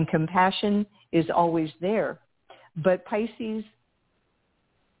and compassion is always there. But Pisces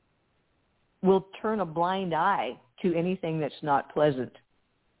will turn a blind eye to anything that's not pleasant.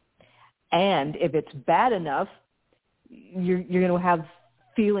 And if it's bad enough, you're going to have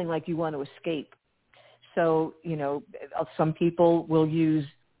feeling like you want to escape. So, some people will use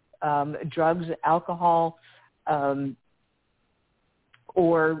drugs, alcohol,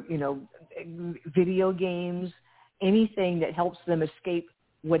 or, video games, anything that helps them escape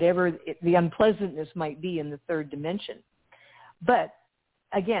whatever the unpleasantness might be in the third dimension. But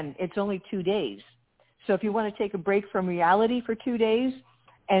again, it's only 2 days. So if you want to take a break from reality for 2 days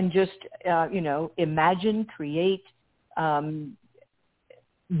and just, imagine, create,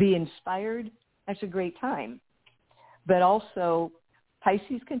 be inspired, that's a great time. But also,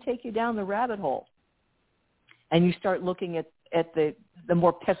 Pisces can take you down the rabbit hole, and you start looking at the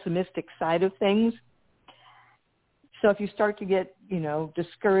more pessimistic side of things. So if you start to get,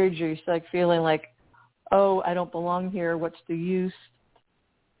 discouraged, or you start feeling like, oh, I don't belong here, what's the use?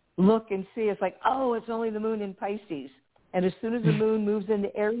 Look and see. It's like, oh, it's only the moon in Pisces. And as soon as the moon moves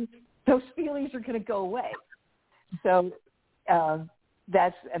into Aries, those feelings are going to go away. So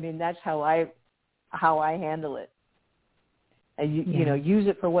that's how I handle it. And use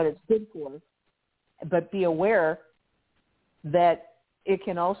it for what it's good for, but be aware that it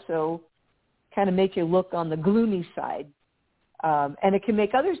can also kind of make you look on the gloomy side, and it can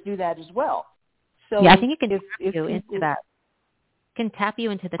make others do that as well. So I think it can tap you into that. It can tap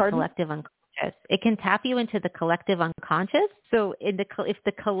you into the collective unconscious. It can tap you into the collective unconscious. So if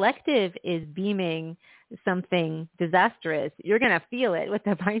the collective is beaming something disastrous, you're going to feel it with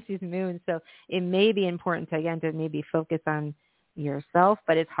the Pisces moon. So it may be important to maybe focus on yourself,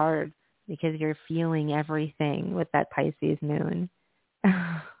 but it's hard because you're feeling everything with that Pisces moon.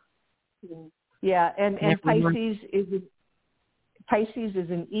 Yeah, and Pisces is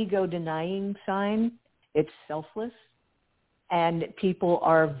an ego-denying sign. It's selfless, and people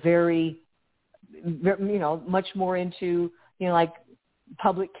are very, much more into, like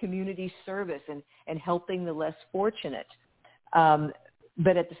public community service and helping the less fortunate.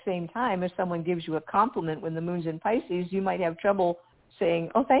 But at the same time, if someone gives you a compliment when the moon's in Pisces, you might have trouble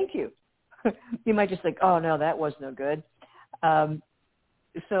saying, oh, thank you. You might just think, oh, no, that was no good.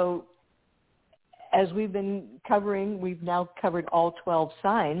 So as we've been covering, we've now covered all 12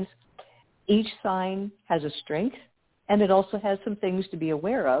 signs. Each sign has a strength, and it also has some things to be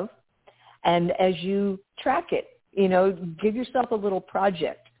aware of. And as you track it, give yourself a little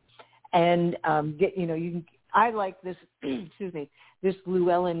project and I like this, this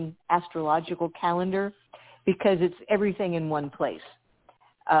Llewellyn astrological calendar, because it's everything in one place.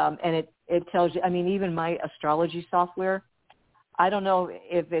 And it tells you, even my astrology software, I don't know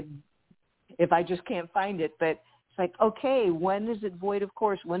if I just can't find it, but It's like, okay, when is it void of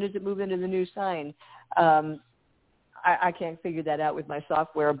course? When does it move into the new sign? I can't figure that out with my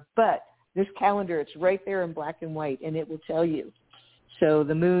software, but this calendar, it's right there in black and white, and it will tell you. So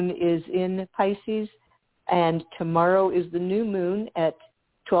the moon is in Pisces, and tomorrow is the new moon at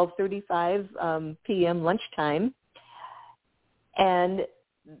 12:35 p.m. lunchtime. And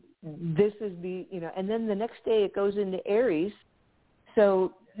this is and then the next day it goes into Aries.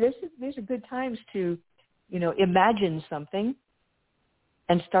 So these are good times to, imagine something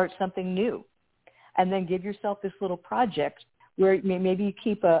and start something new. And then give yourself this little project where maybe you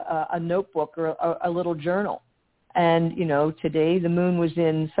keep a notebook or a little journal. And, today the moon was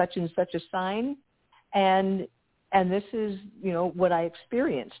in such and such a sign, and this is, what I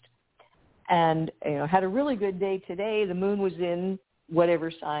experienced. And, had a really good day today. The moon was in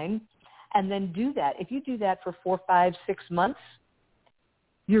whatever sign. And then do that. If you do that for 4, 5, 6 months,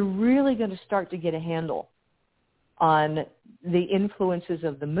 you're really going to start to get a handle on the influences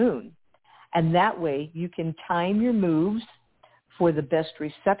of the moon. And that way you can time your moves for the best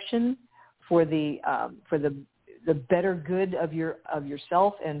reception, for the better good of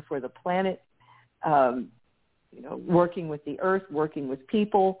yourself and for the planet. Working with the earth, working with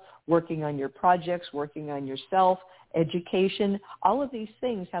people, working on your projects, working on yourself, education. All of these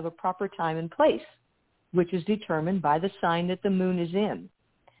things have a proper time and place, which is determined by the sign that the moon is in.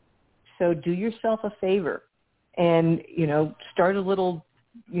 So do yourself a favor and, start a little,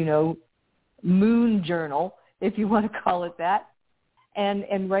 moon journal, if you want to call it that,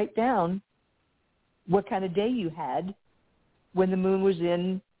 and write down what kind of day you had when the moon was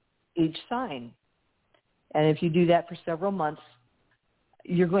in each sign. And if you do that for several months,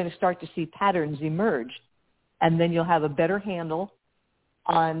 you're going to start to see patterns emerge. And then you'll have a better handle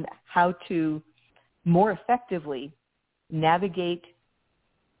on how to more effectively navigate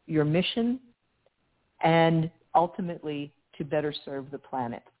your mission and ultimately to better serve the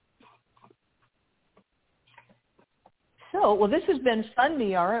planet. So, well, this has been fun,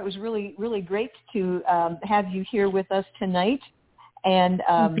 Miara. It was really, really great to have you here with us tonight. And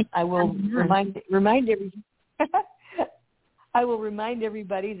I will remind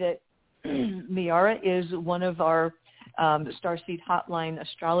everybody that Miara is one of our Starseed Hotline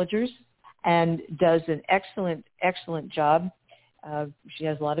astrologers and does an excellent job. She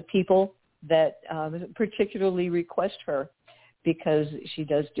has a lot of people that particularly request her because she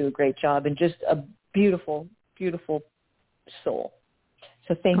does do a great job and just a beautiful, beautiful soul.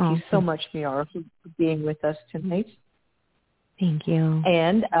 So thank you so much, Miara, for being with us tonight. Thank you.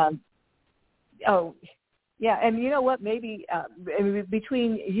 And, and you know what, maybe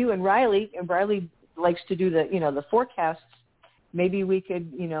between you and Riley likes to do the forecasts, maybe we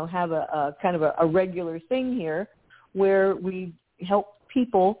could, have a kind of a regular thing here where we help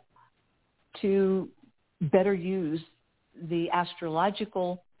people to better use the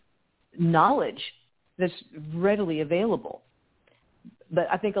astrological knowledge that's readily available. But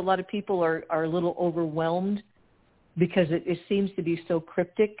I think a lot of people are a little overwhelmed because it seems to be so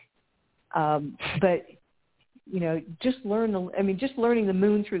cryptic. But, just learning the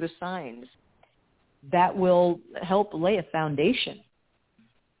moon through the signs, that will help lay a foundation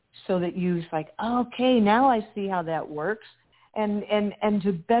so that you're like, okay, now I see how that works. And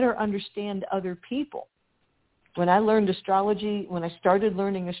to better understand other people. When I learned astrology, when I started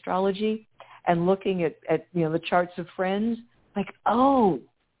learning astrology and looking at the charts of friends, like,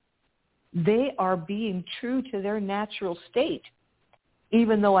 they are being true to their natural state.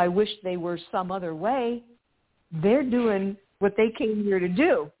 Even though I wish they were some other way, they're doing what they came here to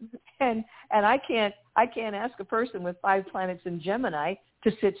do. And I can't ask a person with 5 planets in Gemini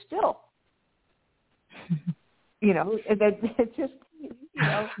to sit still. It's just,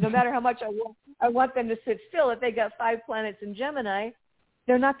 no matter how much I want them to sit still, if they got 5 planets in Gemini,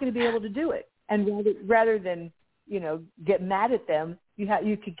 they're not going to be able to do it. And rather than, get mad at them,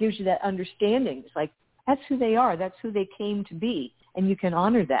 it gives you that understanding. It's like, that's who they are. That's who they came to be. And you can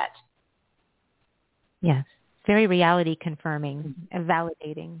honor that. Yes. Very reality confirming and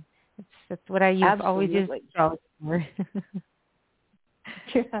validating. That's what I always use astrology for.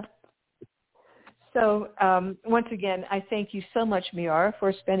 Yeah. So once again, I thank you so much, Miara,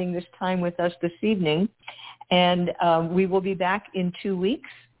 for spending this time with us this evening. And we will be back in 2 weeks.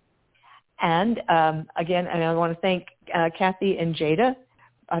 And again, and I want to thank Kathy and Jada.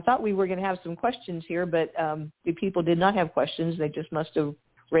 I thought we were going to have some questions here, but the people did not have questions. They just must have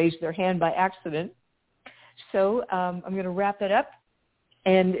raised their hand by accident. So I'm going to wrap it up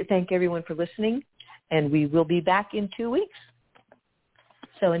and thank everyone for listening. And we will be back in 2 weeks.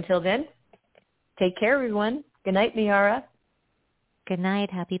 So until then, take care, everyone. Good night, Miara. Good night.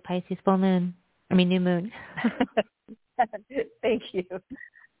 Happy Pisces full moon. New moon. Thank you.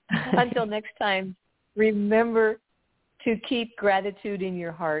 Until next time, remember to keep gratitude in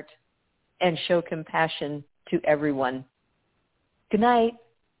your heart and show compassion to everyone. Good night.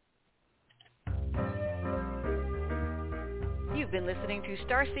 You've been listening to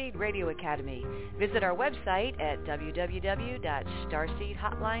Starseed Radio Academy. Visit our website at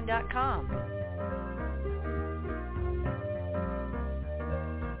www.starseedhotline.com.